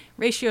be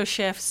ratio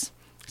shifts,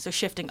 so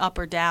shifting up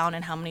or down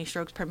and how many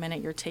strokes per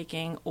minute you're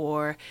taking,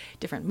 or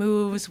different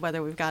moves,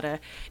 whether we've got to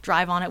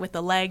drive on it with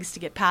the legs to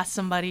get past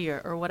somebody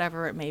or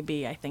whatever it may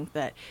be. I think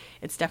that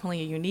it's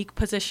definitely a unique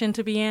position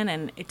to be in,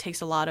 and it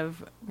takes a lot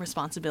of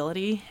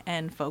responsibility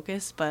and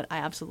focus, but I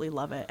absolutely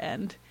love it,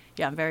 and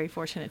yeah, I'm very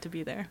fortunate to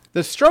be there.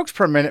 The strokes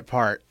per minute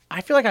part,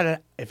 I feel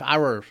like if I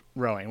were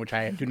rowing, which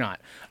I do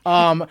not,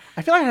 I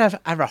feel like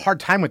I have a hard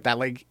time with that.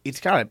 Like, it's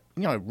got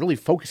to, really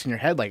focus in your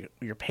head, like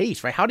your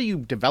pace, right? How do you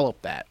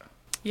develop that?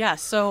 Yeah,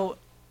 so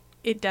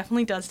it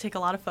definitely does take a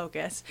lot of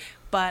focus,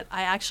 but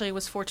I actually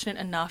was fortunate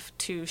enough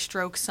to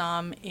stroke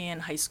some in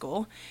high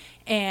school,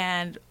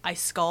 and I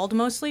sculled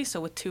mostly,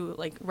 so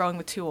rowing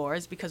with 2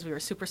 oars because we were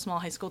a super small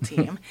high school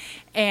team,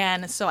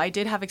 and so I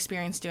did have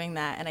experience doing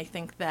that, and I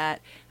think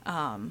that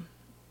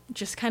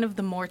just kind of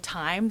the more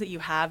time that you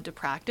have to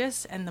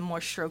practice and the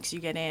more strokes you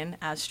get in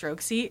as stroke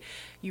seat,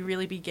 you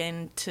really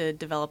begin to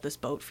develop this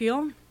boat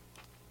feel.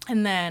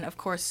 And then, of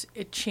course,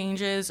 it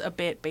changes a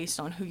bit based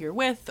on who you're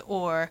with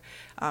or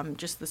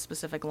just the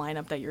specific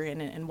lineup that you're in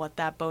and what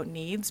that boat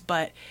needs.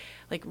 But,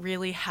 like,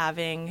 really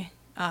having,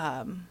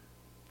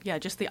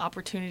 just the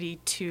opportunity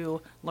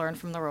to learn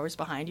from the rowers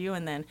behind you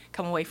and then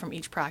come away from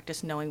each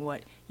practice knowing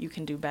what you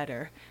can do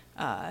better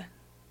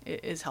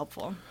is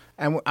helpful.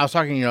 And I was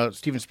talking,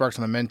 Stephen Sparks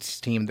on the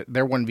men's team,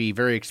 their 1V,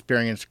 very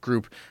experienced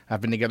group, have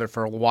been together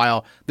for a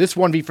while. This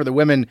 1V for the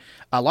women,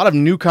 a lot of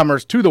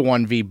newcomers to the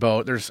 1V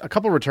boat. There's a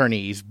couple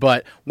returnees,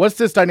 but what's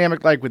this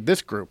dynamic like with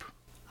this group?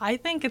 I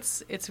think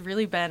it's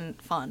really been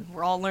fun.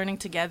 We're all learning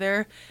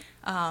together.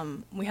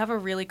 We have a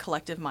really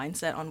collective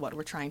mindset on what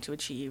we're trying to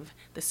achieve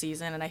this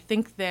season, and I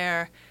think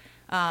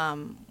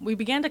we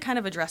began to kind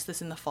of address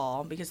this in the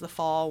fall, because the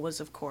fall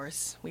was, of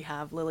course, we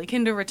have Lily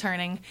Kinder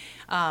returning,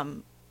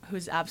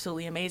 who's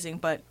absolutely amazing,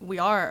 but we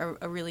are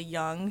a really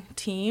young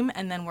team,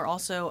 and then we're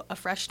also a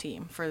fresh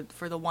team for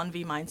the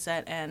 1V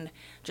mindset and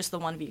just the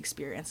 1V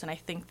experience. And I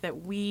think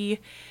that we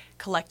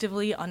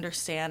collectively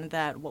understand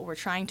that what we're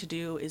trying to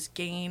do is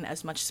gain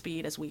as much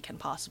speed as we can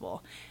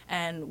possible.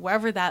 And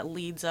wherever that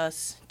leads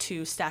us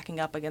to stacking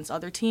up against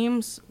other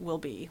teams will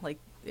be. Like,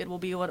 it will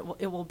be what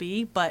it will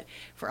be, but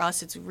for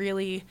us it's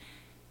really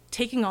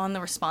taking on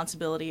the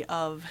responsibility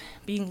of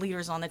being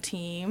leaders on the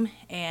team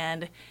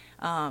and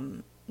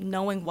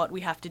knowing what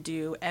we have to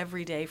do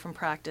every day from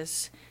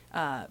practice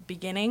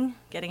beginning,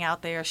 getting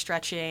out there,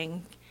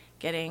 stretching,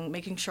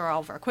 making sure all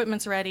of our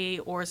equipment's ready,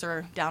 oars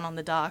are down on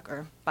the dock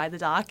or by the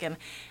dock, and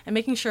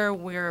making sure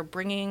we're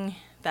bringing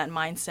that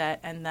mindset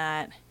and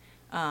that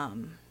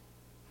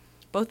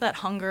both that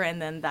hunger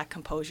and then that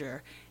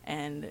composure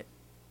and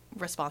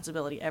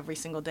responsibility every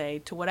single day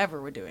to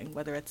whatever we're doing,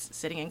 whether it's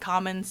sitting in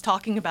commons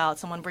talking about,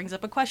 someone brings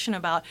up a question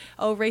about,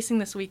 racing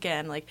this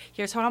weekend, like,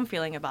 here's how I'm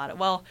feeling about it.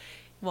 Well,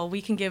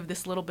 we can give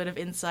this little bit of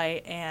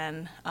insight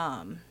and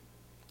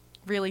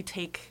really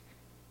take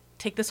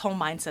this whole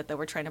mindset that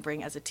we're trying to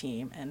bring as a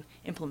team and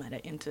implement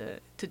it into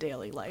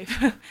daily life.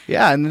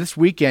 Yeah, and this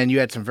weekend you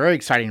had some very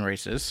exciting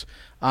races.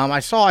 I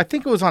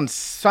think it was on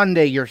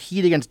Sunday, your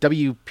heat against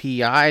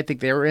WPI, I think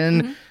they were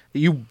in.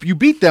 You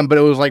beat them, but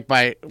it was like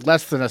by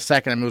less than a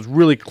second. I mean, it was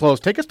really close.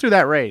 Take us through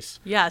that race.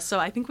 Yeah, so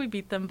I think we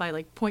beat them by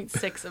like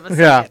 0.6 of a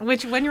Yeah. second,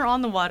 which when you're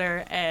on the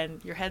water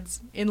and your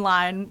head's in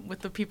line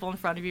with the people in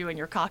front of you and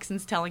your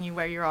coxswain's telling you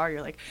where you are,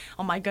 you're like,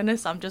 oh my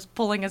goodness, I'm just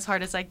pulling as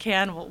hard as I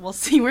can. We'll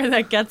see where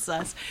that gets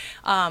us.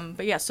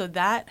 But yeah, so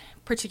that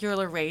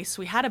particular race,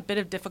 we had a bit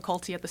of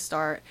difficulty at the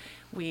start.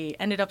 We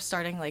ended up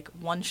starting like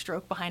one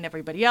stroke behind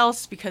everybody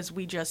else because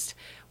we just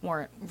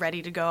weren't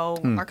ready to go.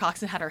 Our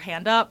coxswain had her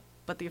hand up,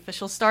 but the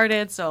officials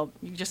started, so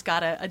you just got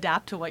to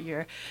adapt to what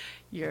your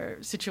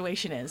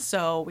situation is.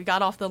 So we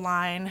got off the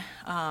line.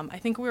 I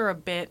think we were a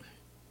bit,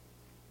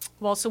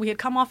 well, so we had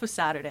come off of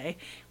Saturday.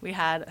 We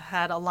had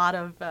a lot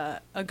of,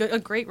 a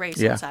great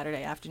race on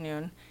Saturday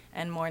afternoon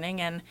and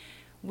morning, and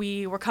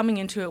we were coming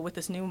into it with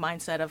this new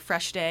mindset of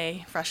fresh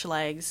day, fresh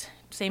legs,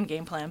 same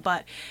game plan,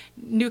 but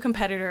new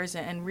competitors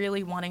and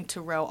really wanting to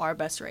row our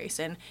best race.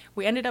 And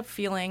we ended up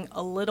feeling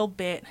a little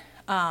bit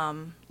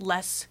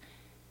less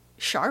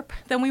sharp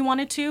than we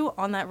wanted to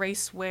on that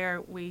race where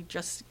we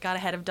just got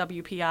ahead of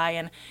WPI,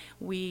 and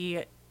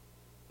we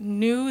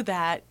knew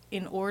that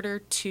in order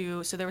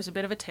to, so there was a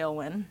bit of a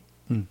tailwind,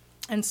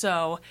 and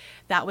so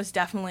that was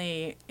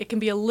definitely, it can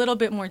be a little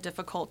bit more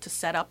difficult to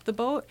set up the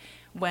boat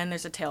when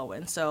there's a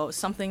tailwind. So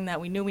something that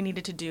we knew we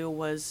needed to do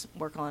was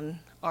work on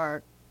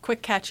our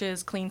quick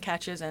catches, clean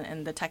catches,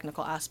 and the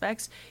technical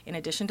aspects in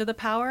addition to the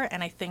power.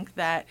 And I think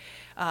that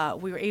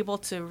we were able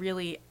to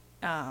really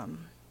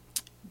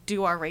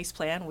do our race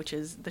plan, which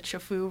is the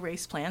Chafu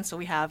race plan. So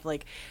we have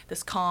like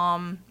this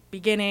calm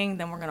beginning,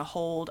 then we're going to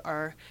hold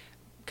our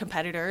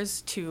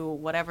competitors to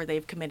whatever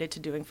they've committed to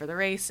doing for the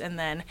race, and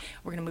then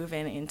we're going to move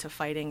into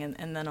fighting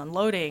and then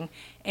unloading.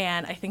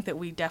 And I think that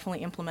we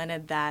definitely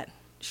implemented that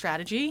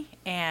strategy,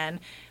 and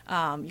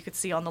you could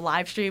see on the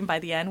live stream by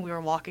the end we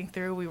were walking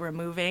through, we were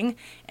moving,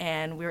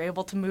 and we were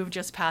able to move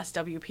just past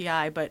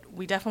WPI, but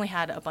we definitely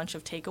had a bunch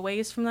of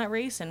takeaways from that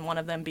race, and one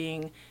of them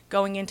being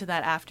going into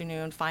that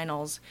afternoon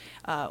finals,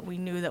 we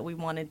knew that we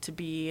wanted to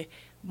be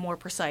more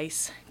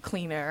precise,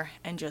 cleaner,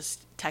 and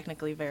just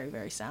technically very,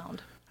 very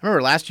sound. I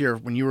remember last year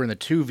when you were in the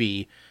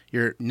 2V,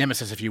 your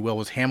nemesis, if you will,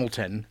 was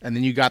Hamilton, and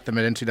then you got them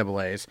at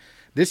NCAAs.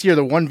 This year,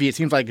 the 1V, it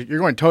seems like you're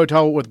going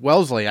toe-to-toe with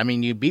Wellesley. I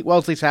mean, you beat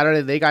Wellesley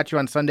Saturday. They got you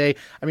on Sunday.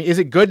 I mean, is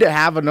it good to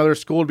have another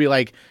school to be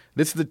like,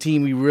 this is the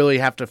team we really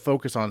have to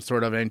focus on,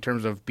 sort of, in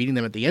terms of beating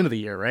them at the end of the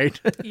year, right?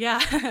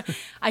 Yeah.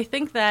 I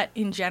think that,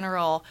 in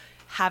general,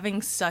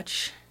 having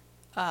such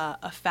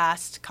a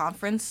fast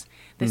conference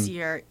this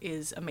year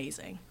is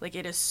amazing. Like,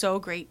 it is so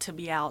great to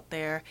be out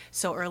there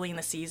so early in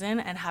the season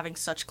and having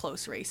such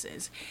close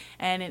races.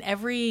 And in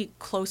every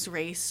close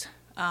race,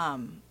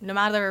 no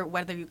matter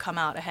whether you come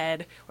out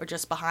ahead or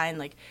just behind,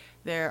 like,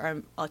 there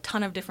are a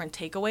ton of different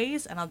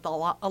takeaways and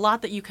a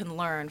lot that you can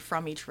learn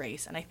from each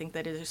race. And I think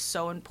that it is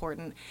so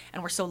important,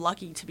 and we're so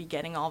lucky to be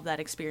getting all of that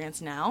experience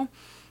now.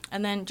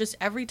 And then just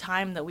every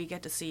time that we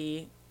get to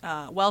see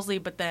Wellesley,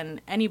 but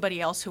then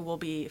anybody else who will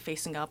be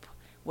facing up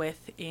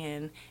with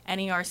in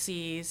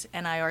NERCs,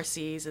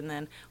 NIRCs, and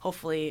then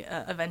hopefully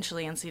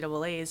eventually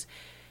NCAAs,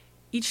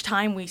 each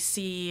time we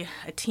see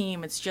a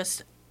team, it's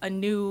just a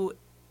new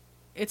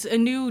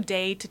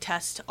day to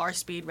test our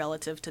speed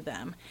relative to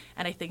them.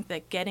 And I think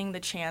that getting the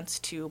chance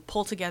to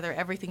pull together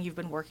everything you've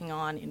been working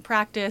on in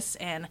practice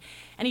and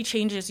any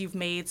changes you've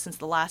made since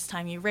the last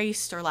time you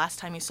raced or last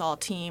time you saw a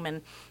team,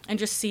 and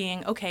just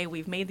seeing, okay,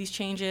 we've made these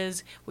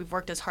changes, we've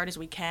worked as hard as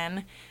we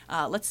can,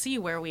 let's see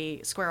where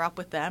we square up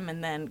with them,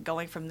 and then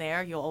going from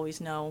there, you'll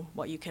always know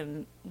what you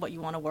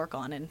want to work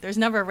on. And there's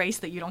never a race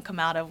that you don't come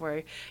out of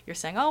where you're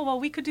saying, oh, well,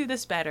 we could do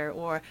this better,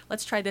 or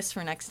let's try this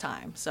for next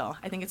time. So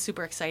I think it's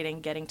super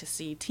exciting getting to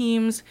see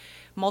teams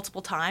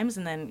multiple times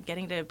and then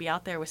getting to be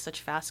out there with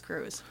such fast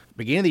crews.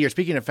 Beginning of the year,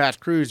 speaking of fast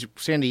crews,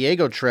 San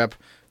Diego trip,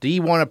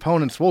 D1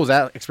 opponents, what was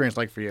that experience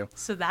like for you?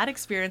 So that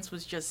experience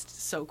was just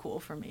so cool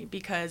for me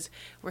because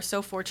we're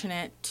so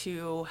fortunate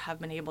to have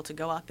been able to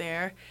go out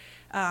there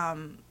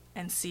and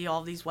see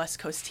all these West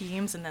Coast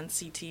teams, and then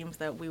see teams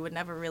that we would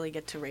never really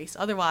get to race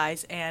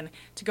otherwise. And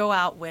to go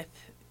out with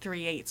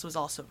 3/8s was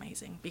also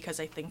amazing, because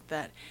I think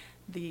that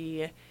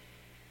the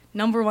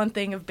number one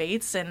thing of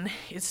Bates, and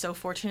is so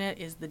fortunate,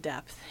 is the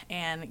depth.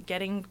 And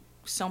getting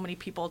so many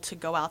people to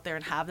go out there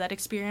and have that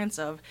experience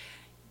of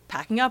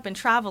packing up and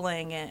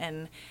traveling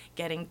and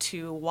getting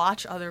to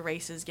watch other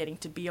races, getting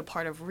to be a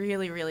part of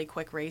really, really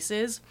quick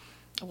races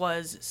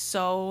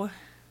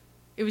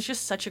it was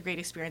just such a great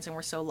experience, and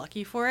we're so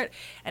lucky for it.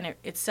 And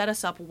it set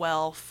us up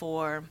well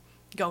for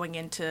going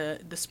into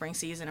the spring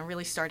season and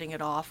really starting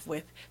it off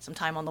with some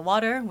time on the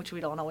water, which we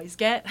don't always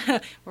get.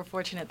 We're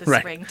fortunate this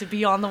spring to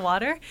be on the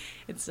water.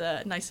 It's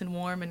nice and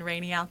warm and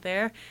rainy out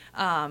there.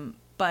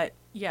 But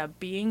yeah,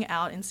 being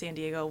out in San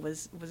Diego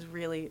was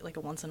really like a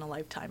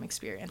once-in-a-lifetime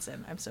experience,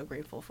 and I'm so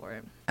grateful for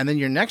it. And then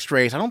your next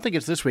race, I don't think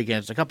it's this weekend.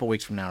 It's a couple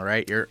weeks from now,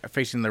 right? You're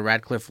facing the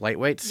Radcliffe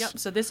Lightweights. Yep.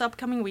 So this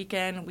upcoming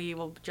weekend, we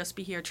will just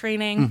be here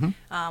training.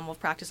 We'll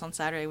practice on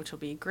Saturday, which will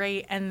be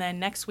great. And then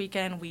next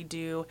weekend, we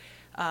do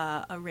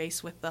a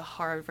race with the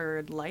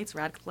Harvard Lights,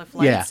 Radcliffe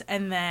Lights,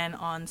 and then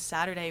on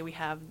Sunday we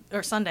have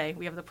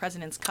the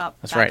President's Cup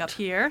up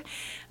here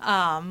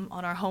on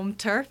our home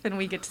turf, and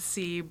we get to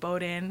see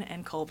Bowdoin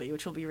and Colby,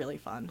 which will be really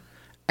fun.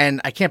 And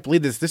I can't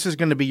believe this. This is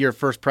going to be your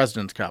first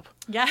President's Cup.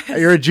 Yes.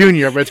 You're a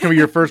junior, but it's going to be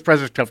your first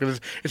President's Cup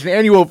because it's an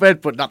annual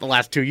event, but not the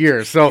last 2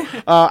 years. So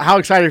how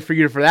excited for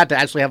you for that to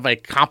actually have a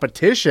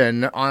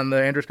competition on the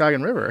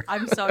Androscoggin River?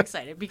 I'm so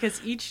excited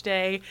because each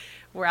day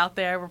we're out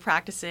there, we're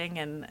practicing,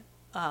 and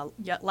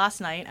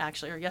last night,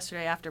 actually, or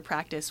yesterday after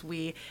practice,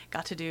 we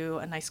got to do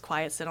a nice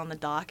quiet sit on the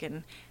dock,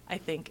 and I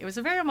think it was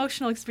a very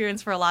emotional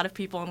experience for a lot of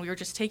people, and we were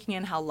just taking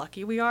in how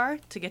lucky we are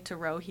to get to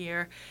row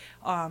here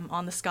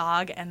on the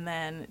Scog, and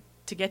then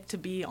to get to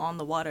be on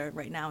the water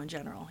right now in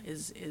general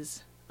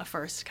is a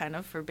first kind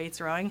of for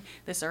Bates rowing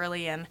this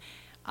early. And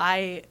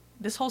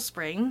this whole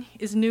spring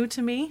is new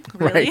to me,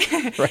 really.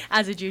 Right.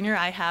 As a junior,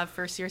 I have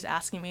first years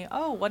asking me,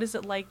 what is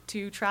it like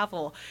to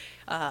travel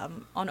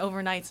on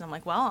overnights? And I'm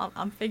like, well,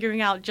 I'm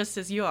figuring out just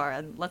as you are,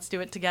 and let's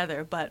do it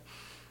together. But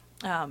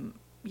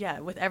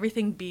with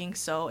everything being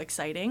so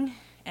exciting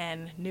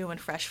and new and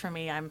fresh for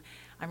me, I'm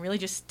really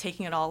just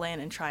taking it all in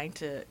and trying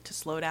to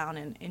slow down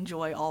and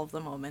enjoy all of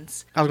the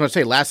moments. I was going to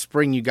say, last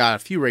spring you got a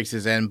few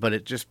races in, but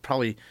it just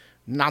probably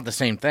not the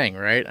same thing,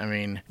 right? I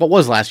mean, what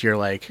was last year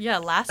like? Yeah,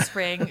 last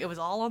spring it was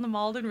all on the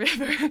Malden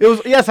River.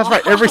 Yes, that's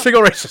right. Every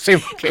single race, the same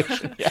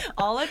location. Yeah.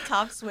 All at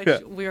Tufts,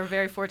 which we were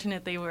very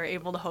fortunate they were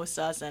able to host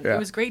us, and it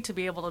was great to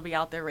be able to be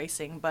out there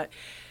racing. But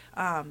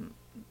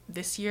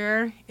this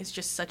year is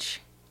just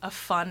such a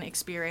fun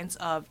experience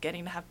of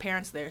getting to have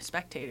parents there,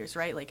 spectators,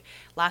 right? Like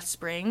last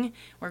spring,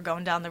 we're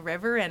going down the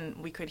river and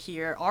we could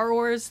hear our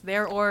oars,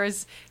 their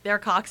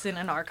coxswain,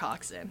 and our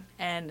coxswain.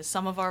 And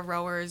some of our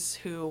rowers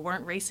who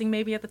weren't racing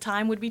maybe at the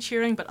time would be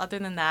cheering, but other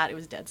than that, it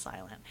was dead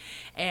silent.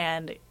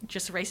 And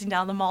just racing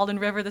down the Malden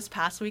River this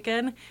past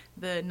weekend,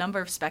 the number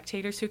of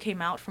spectators who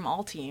came out from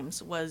all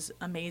teams was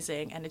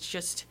amazing. And it's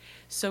just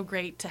so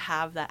great to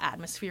have that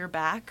atmosphere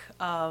back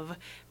of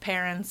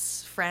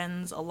parents,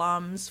 friends,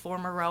 alums,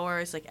 former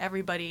rowers, like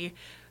everybody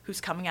who's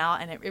coming out.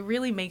 And it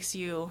really makes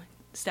you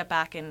step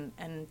back and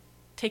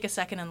take a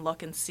second and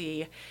look and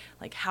see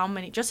like how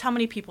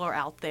many people are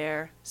out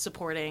there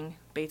supporting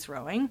Bates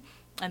rowing.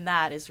 And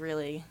that is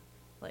really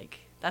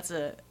that's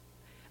a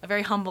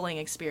very humbling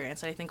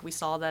experience. I think we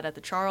saw that at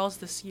the Charles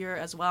this year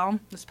as well,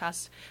 this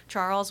past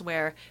Charles,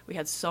 where we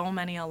had so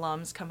many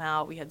alums come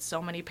out, we had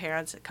so many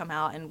parents come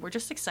out, and we're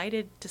just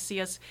excited to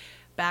see us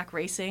back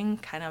racing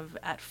kind of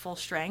at full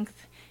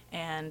strength.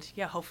 And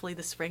hopefully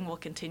the spring will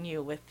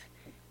continue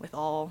with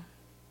all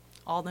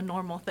the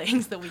normal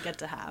things that we get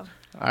to have.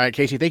 All right,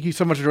 Casey, thank you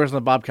so much for joining us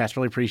on the Bobcast.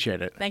 Really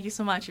appreciate it. Thank you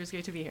so much. It was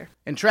great to be here.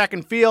 In track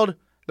and field,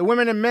 the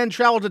women and men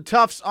traveled to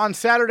Tufts on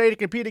Saturday to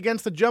compete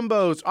against the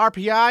Jumbos,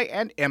 RPI,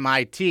 and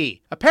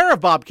MIT. A pair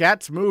of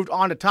Bobcats moved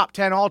on to top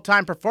 10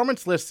 all-time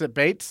performance lists at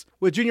Bates,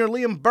 with junior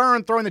Liam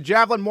Byrne throwing the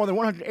javelin more than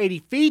 180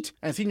 feet,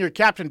 and senior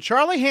captain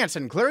Charlie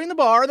Hansen clearing the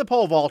bar in the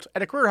pole vault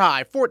at a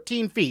career-high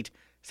 14 feet,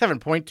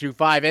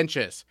 7.25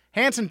 inches.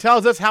 Hansen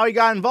tells us how he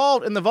got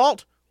involved in the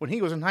vault when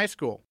he was in high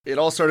school. It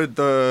all started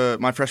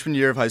my freshman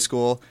year of high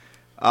school.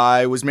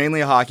 I was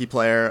mainly a hockey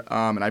player,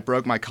 and I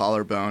broke my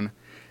collarbone.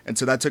 And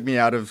so that took me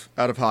out of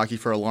hockey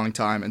for a long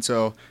time. And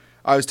so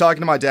I was talking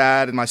to my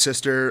dad and my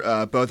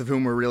sister, both of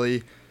whom were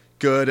really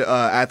good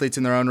athletes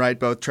in their own right,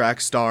 both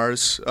track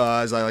stars,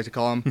 as I like to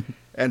call them.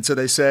 And so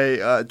they say,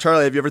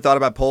 Charlie, have you ever thought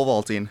about pole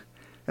vaulting?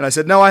 And I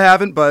said, no, I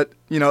haven't, but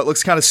it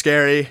looks kind of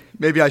scary.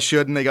 Maybe I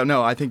should. And they go,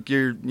 no, I think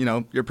you're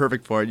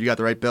perfect for it. You got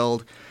the right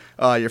build.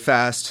 You're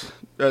fast,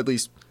 or at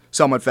least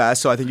somewhat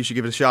fast. So I think you should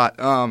give it a shot.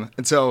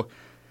 And so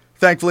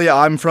thankfully,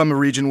 I'm from a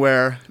region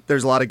where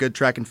there's a lot of good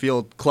track and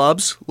field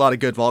clubs, a lot of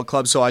good vault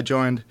clubs. So I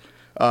joined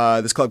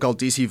this club called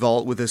DC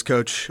Vault with his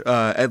coach,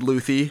 Ed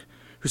Luthi,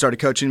 who started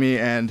coaching me,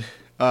 and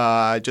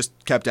I just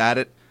kept at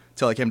it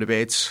until I came to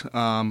Bates,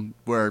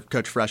 where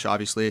Coach Fresh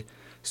obviously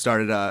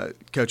started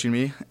coaching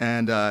me,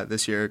 and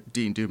this year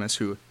Dean Dumas,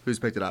 who's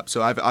picked it up.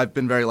 So I've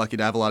been very lucky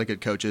to have a lot of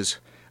good coaches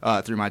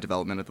through my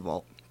development at the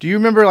vault. Do you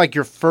remember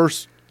your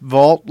first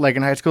vault,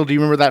 in high school? Do you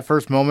remember that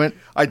first moment?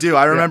 I do.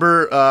 I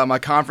remember my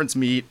conference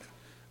meet.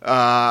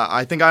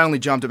 I think I only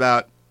jumped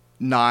about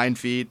 9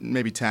 feet,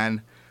 maybe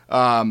 10,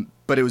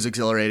 but it was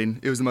exhilarating.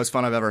 It was the most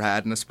fun I've ever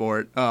had in a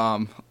sport.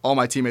 All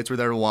my teammates were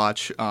there to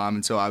watch,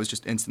 and so I was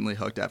just instantly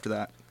hooked after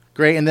that.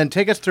 Great, and then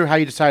take us through how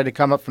you decided to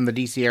come up from the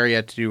D.C.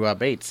 area to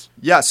Bates.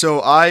 Yeah, so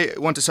I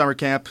went to summer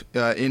camp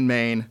in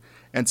Maine,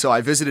 and so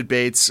I visited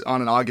Bates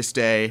on an August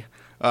day,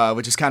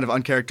 which is kind of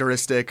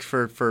uncharacteristic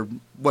for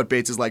what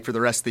Bates is like for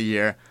the rest of the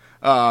year.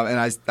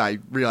 And I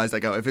realized,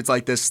 if it's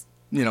like this,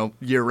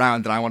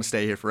 year-round, then I want to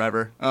stay here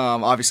forever.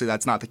 Obviously,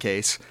 that's not the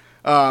case.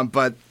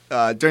 But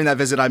during that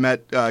visit, I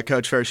met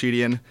Coach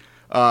Farashidyan,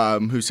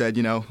 who said,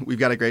 we've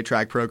got a great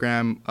track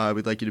program.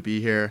 We'd like you to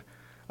be here.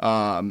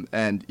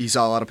 And he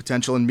saw a lot of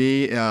potential in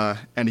me,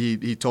 and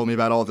he told me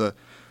about all the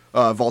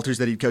vaulters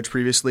that he'd coached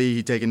previously.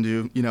 He'd taken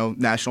to,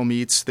 national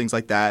meets, things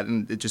like that,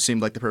 and it just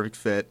seemed like the perfect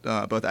fit,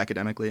 both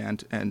academically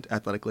and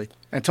athletically.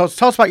 And tell us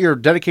about your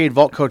dedicated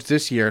vault coach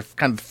this year,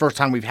 kind of the first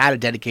time we've had a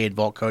dedicated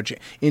vault coach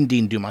in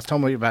Dean Dumas. Tell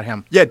me about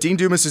him. Yeah, Dean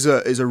Dumas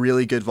is a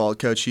really good vault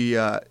coach. He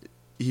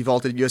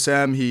vaulted at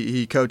USM.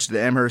 He coached at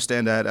Amherst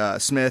and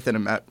at Smith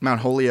and at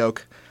Mount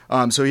Holyoke.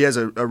 So he has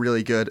a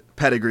really good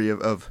pedigree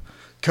of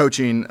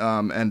coaching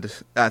and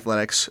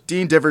athletics.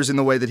 Dean differs in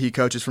the way that he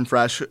coaches from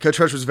Fresh. Coach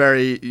Fresh was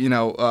very,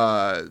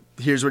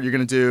 here's what you're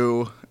going to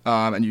do,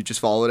 and you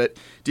just followed it.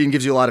 Dean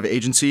gives you a lot of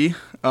agency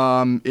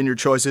in your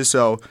choices.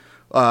 So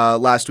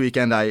last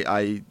weekend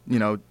I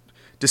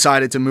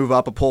decided to move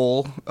up a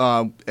pole,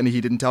 and he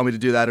didn't tell me to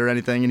do that or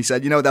anything. And he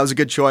said, that was a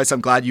good choice.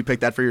 I'm glad you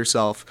picked that for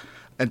yourself.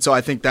 And so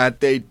I think that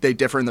they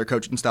differ in their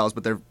coaching styles,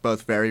 but they're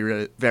both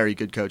very, very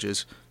good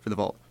coaches for the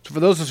vault. So for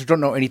those of us who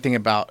don't know anything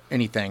about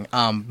anything,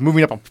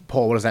 moving up a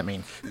pole, what does that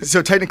mean?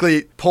 So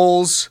technically,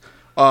 poles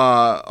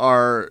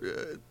are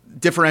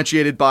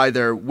differentiated by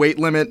their weight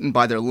limit and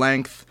by their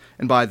length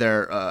and by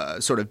their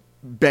sort of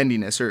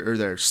bendiness or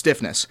their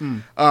stiffness.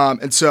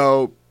 And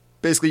so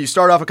basically you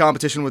start off a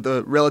competition with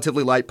a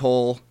relatively light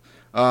pole,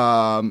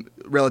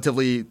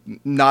 relatively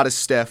not as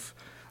stiff.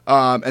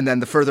 And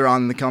then the further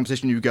on in the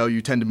competition you go,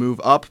 you tend to move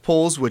up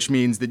poles, which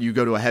means that you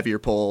go to a heavier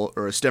pole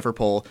or a stiffer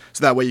pole,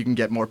 so that way you can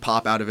get more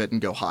pop out of it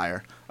and go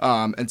higher.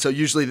 And so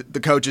usually the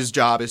coach's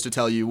job is to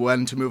tell you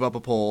when to move up a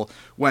pole,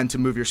 when to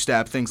move your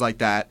step, things like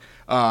that.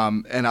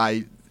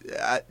 And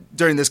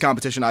during this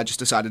competition, I just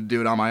decided to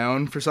do it on my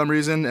own for some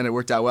reason, and it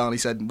worked out well. And he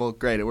said, well,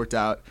 great, it worked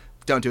out.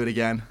 Don't do it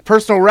again.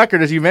 Personal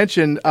record, as you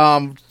mentioned,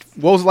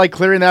 what was it like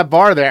clearing that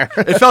bar there?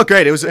 It felt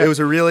great. It was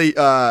a really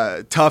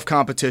tough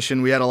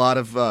competition. We had a lot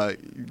of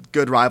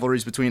good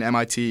rivalries between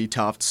MIT,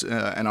 Tufts,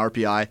 and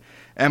RPI.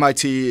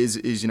 MIT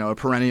is a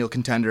perennial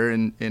contender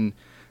in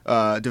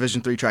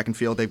Division III track and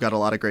field. They've got a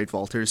lot of great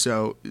vaulters.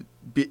 So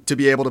to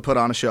be able to put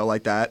on a show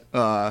like that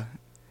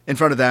in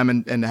front of them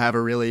and have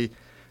a really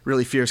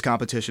fierce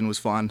competition was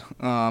fun.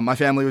 My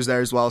family was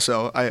there as well,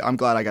 so I'm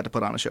glad I got to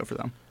put on a show for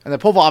them. And the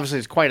pole vault obviously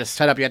is quite a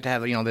setup. You have to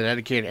have the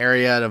dedicated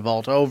area to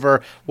vault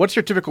over. What's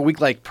your typical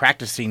week like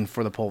practicing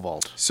for the pole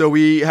vault? So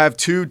we have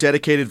 2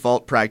 dedicated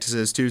vault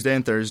practices, Tuesday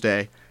and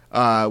Thursday,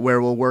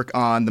 where we'll work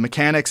on the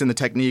mechanics and the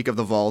technique of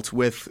the vault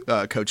with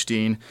Coach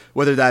Dean,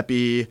 whether that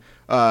be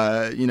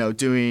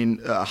doing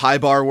high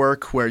bar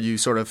work where you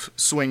sort of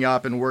swing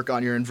up and work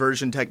on your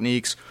inversion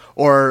techniques,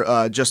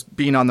 or just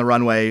being on the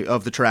runway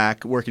of the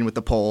track, working with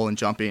the pole and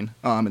jumping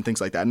and things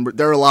like that. And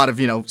there are a lot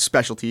of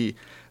specialty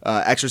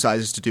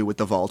exercises to do with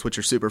the vault, which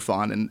are super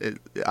fun. And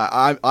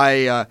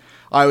I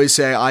always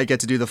say I get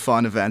to do the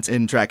fun events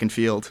in track and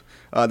field.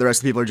 The rest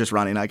of the people are just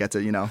running. I get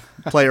to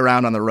play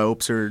around on the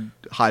ropes or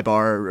high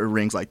bar or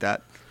rings like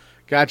that.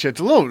 Gotcha.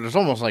 It's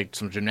almost like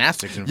some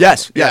gymnastics involved.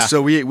 Yes. Yeah.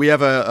 So we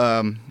have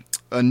a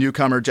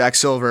newcomer, Jack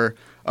Silver,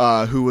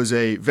 who was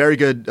a very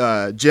good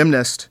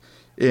gymnast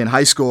in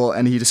high school,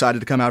 and he decided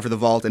to come out for the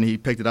vault, and he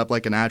picked it up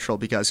like a natural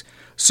because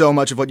so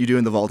much of what you do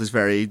in the vault is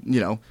very,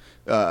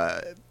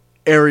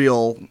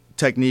 aerial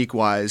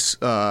technique-wise,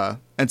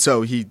 and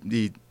so he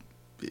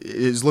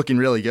is looking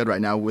really good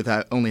right now with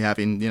only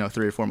having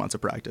 3 or 4 months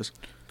of practice.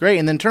 Great.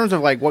 And then in terms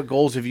of what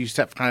goals have you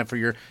set kind of for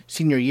your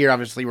senior year?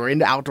 Obviously, we're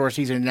into outdoor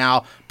season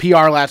now.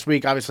 PR last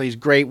week obviously is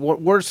great.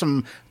 What are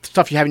some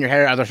stuff you have in your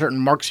head? Are there certain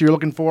marks you're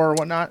looking for or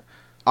whatnot?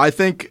 I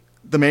think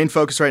the main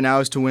focus right now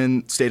is to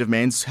win State of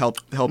Maine's, help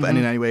in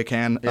any way I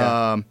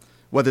can,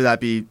 whether that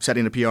be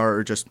setting a PR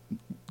or just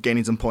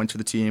gaining some points for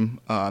the team.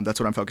 That's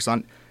what I'm focused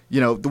on.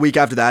 The week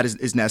after that is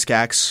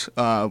NESCACs.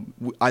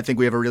 I think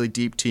we have a really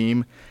deep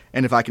team,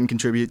 and if I can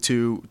contribute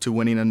to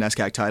winning a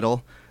NESCAC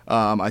title,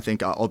 I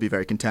think I'll be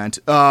very content.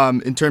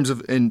 In terms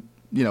of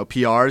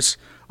PRs,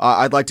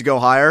 I'd like to go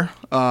higher.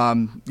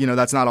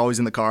 That's not always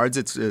in the cards.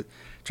 It's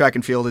track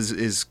and field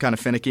is kind of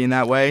finicky in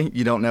that way.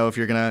 You don't know if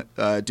you're going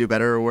to do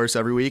better or worse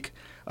every week.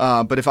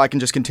 But if I can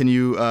just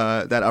continue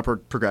that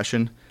upward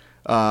progression,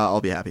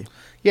 I'll be happy.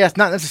 Yeah, it's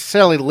not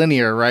necessarily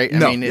linear, right?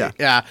 No,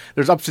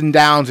 there's ups and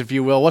downs, if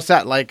you will. What's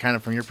that like kind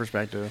of from your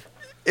perspective?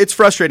 It's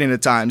frustrating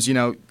at times.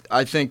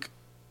 I think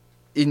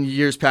in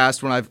years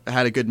past when I've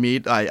had a good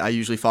meet, I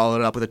usually follow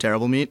it up with a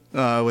terrible meet,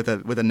 with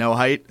a no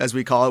height, as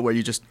we call it, where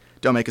you just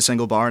don't make a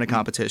single bar in a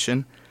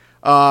competition.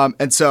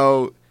 And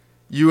so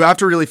you have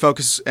to really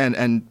focus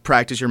and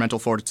practice your mental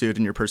fortitude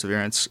and your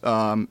perseverance,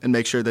 and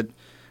make sure that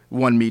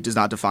one meet does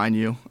not define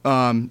you.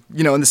 In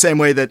the same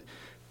way that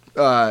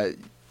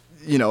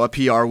a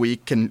PR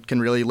week can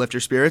really lift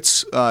your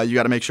spirits, you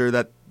got to make sure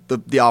that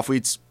the off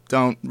weeks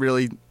don't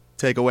really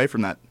take away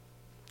from that.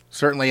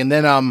 Certainly. And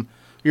then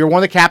you're one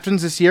of the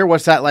captains this year.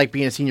 What's that like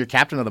being a senior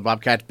captain of the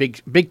Bobcats?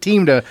 Big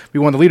team to be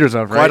one of the leaders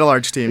of, right? Quite a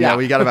large team. Yeah,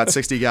 we got about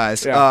 60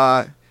 guys.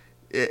 Yeah.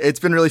 It's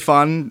been really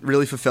fun,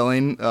 really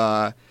fulfilling.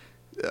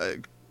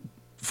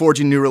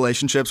 Forging new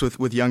relationships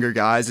with younger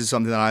guys is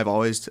something that I've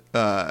always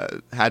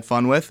had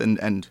fun with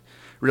and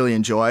really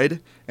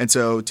enjoyed. And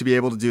so to be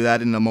able to do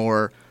that in a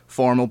more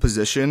formal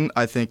position,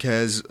 I think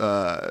has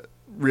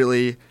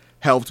really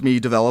helped me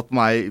develop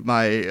my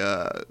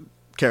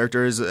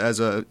character as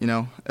a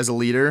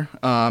leader,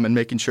 and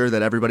making sure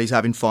that everybody's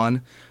having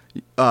fun.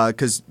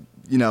 Because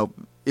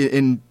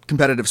in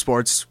competitive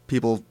sports,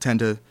 people tend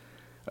to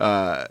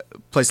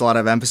place a lot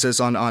of emphasis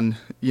on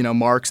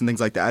marks and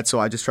things like that. So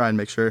I just try and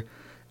make sure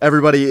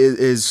everybody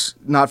is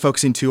not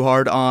focusing too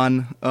hard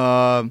on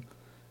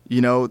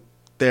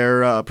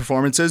their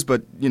performances,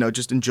 but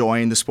just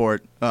enjoying the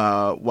sport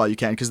while you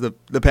can, because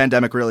the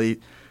pandemic really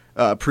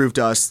proved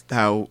to us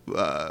how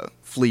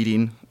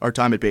fleeting our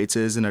time at Bates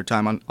is and our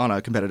time on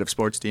a competitive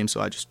sports team. So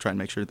I just try and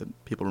make sure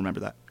that people remember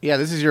that. Yeah,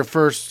 this is your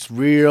first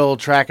real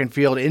track and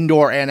field,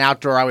 indoor and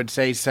outdoor, I would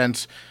say,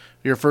 since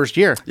your first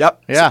year.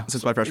 Yep. Yeah.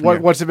 Since my freshman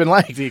year. What's it been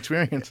like, the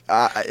experience?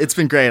 It's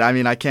been great. I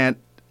mean, I can't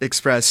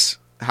express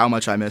how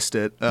much I missed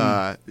it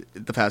the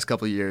past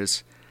couple of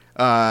years.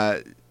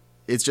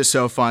 It's just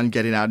so fun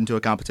getting out into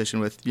a competition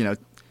with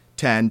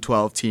 10,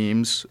 12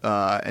 teams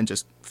and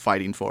just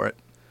fighting for it.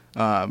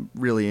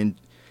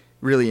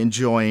 Really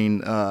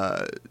enjoying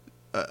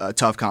a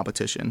tough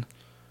competition.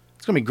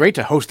 It's going to be great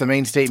to host the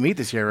main state meet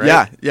this year,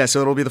 right? Yeah. So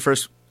it'll be the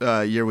first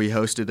year we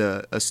hosted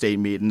a state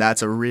meet, and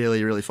that's a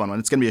really, really fun one.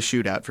 It's going to be a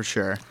shootout for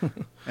sure.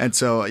 And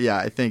so, yeah,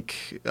 I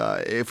think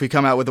if we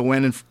come out with a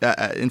win in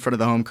front of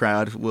the home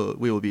crowd,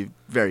 we will be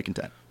very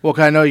content. Well,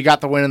 because I know you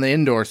got the win in the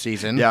indoor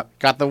season. Yeah.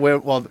 Got the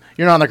win. Well,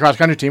 you're not on the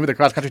cross-country team, but the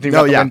cross-country team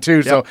got the win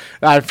too. Yep.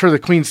 So for the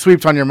clean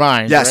sweeps on your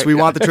mind. Yes, right? we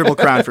want the Triple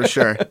Crown for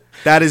sure.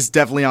 That is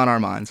definitely on our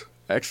minds.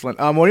 Excellent.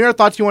 What are your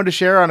thoughts you wanted to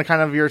share on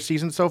kind of your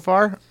season so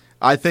far?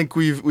 I think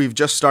we've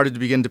just started to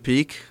begin to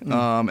peak,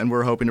 and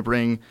we're hoping to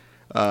bring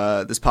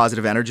this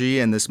positive energy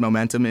and this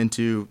momentum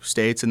into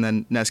states and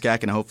then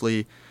NESCAC and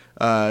hopefully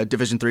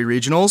Division III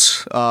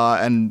regionals.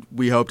 And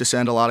we hope to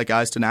send a lot of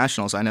guys to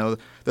nationals. I know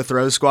the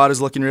throws squad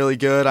is looking really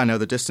good. I know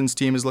the distance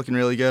team is looking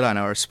really good. I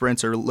know our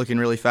sprints are looking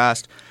really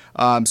fast.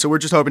 So we're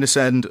just hoping to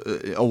send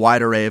a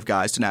wide array of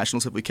guys to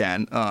nationals if we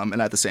can, and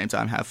at the same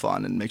time have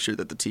fun and make sure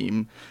that the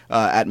team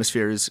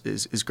atmosphere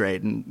is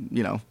great and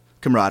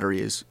camaraderie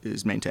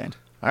is maintained.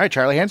 All right,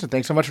 Charlie Hansen,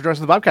 thanks so much for joining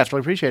us on the Bobcast.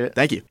 Really appreciate it.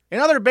 Thank you. In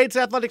other Bates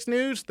athletics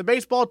news, the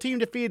baseball team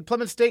defeated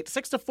Plymouth State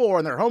 6-4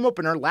 in their home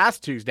opener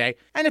last Tuesday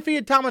and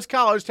defeated Thomas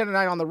College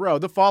 10-9 on the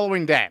road the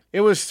following day.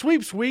 It was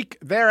sweeps week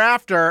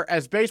thereafter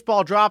as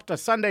baseball dropped a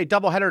Sunday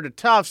doubleheader to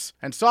Tufts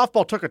and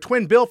softball took a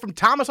twin bill from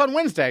Thomas on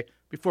Wednesday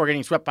before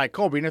getting swept by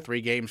Colby in a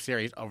 3-game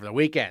series over the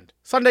weekend.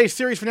 Sunday's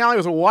series finale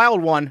was a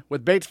wild one,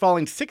 with Bates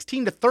falling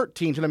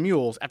 16-13 to the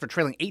Mules after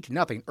trailing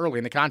 8-0 early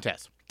in the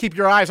contest. Keep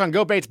your eyes on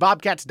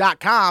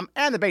GoBatesBobcats.com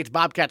and the Bates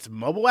Bobcats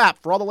mobile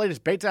app for all the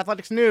latest Bates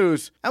athletics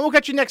news. And we'll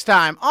catch you next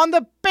time on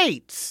the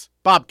Bates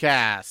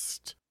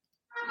Bobcast.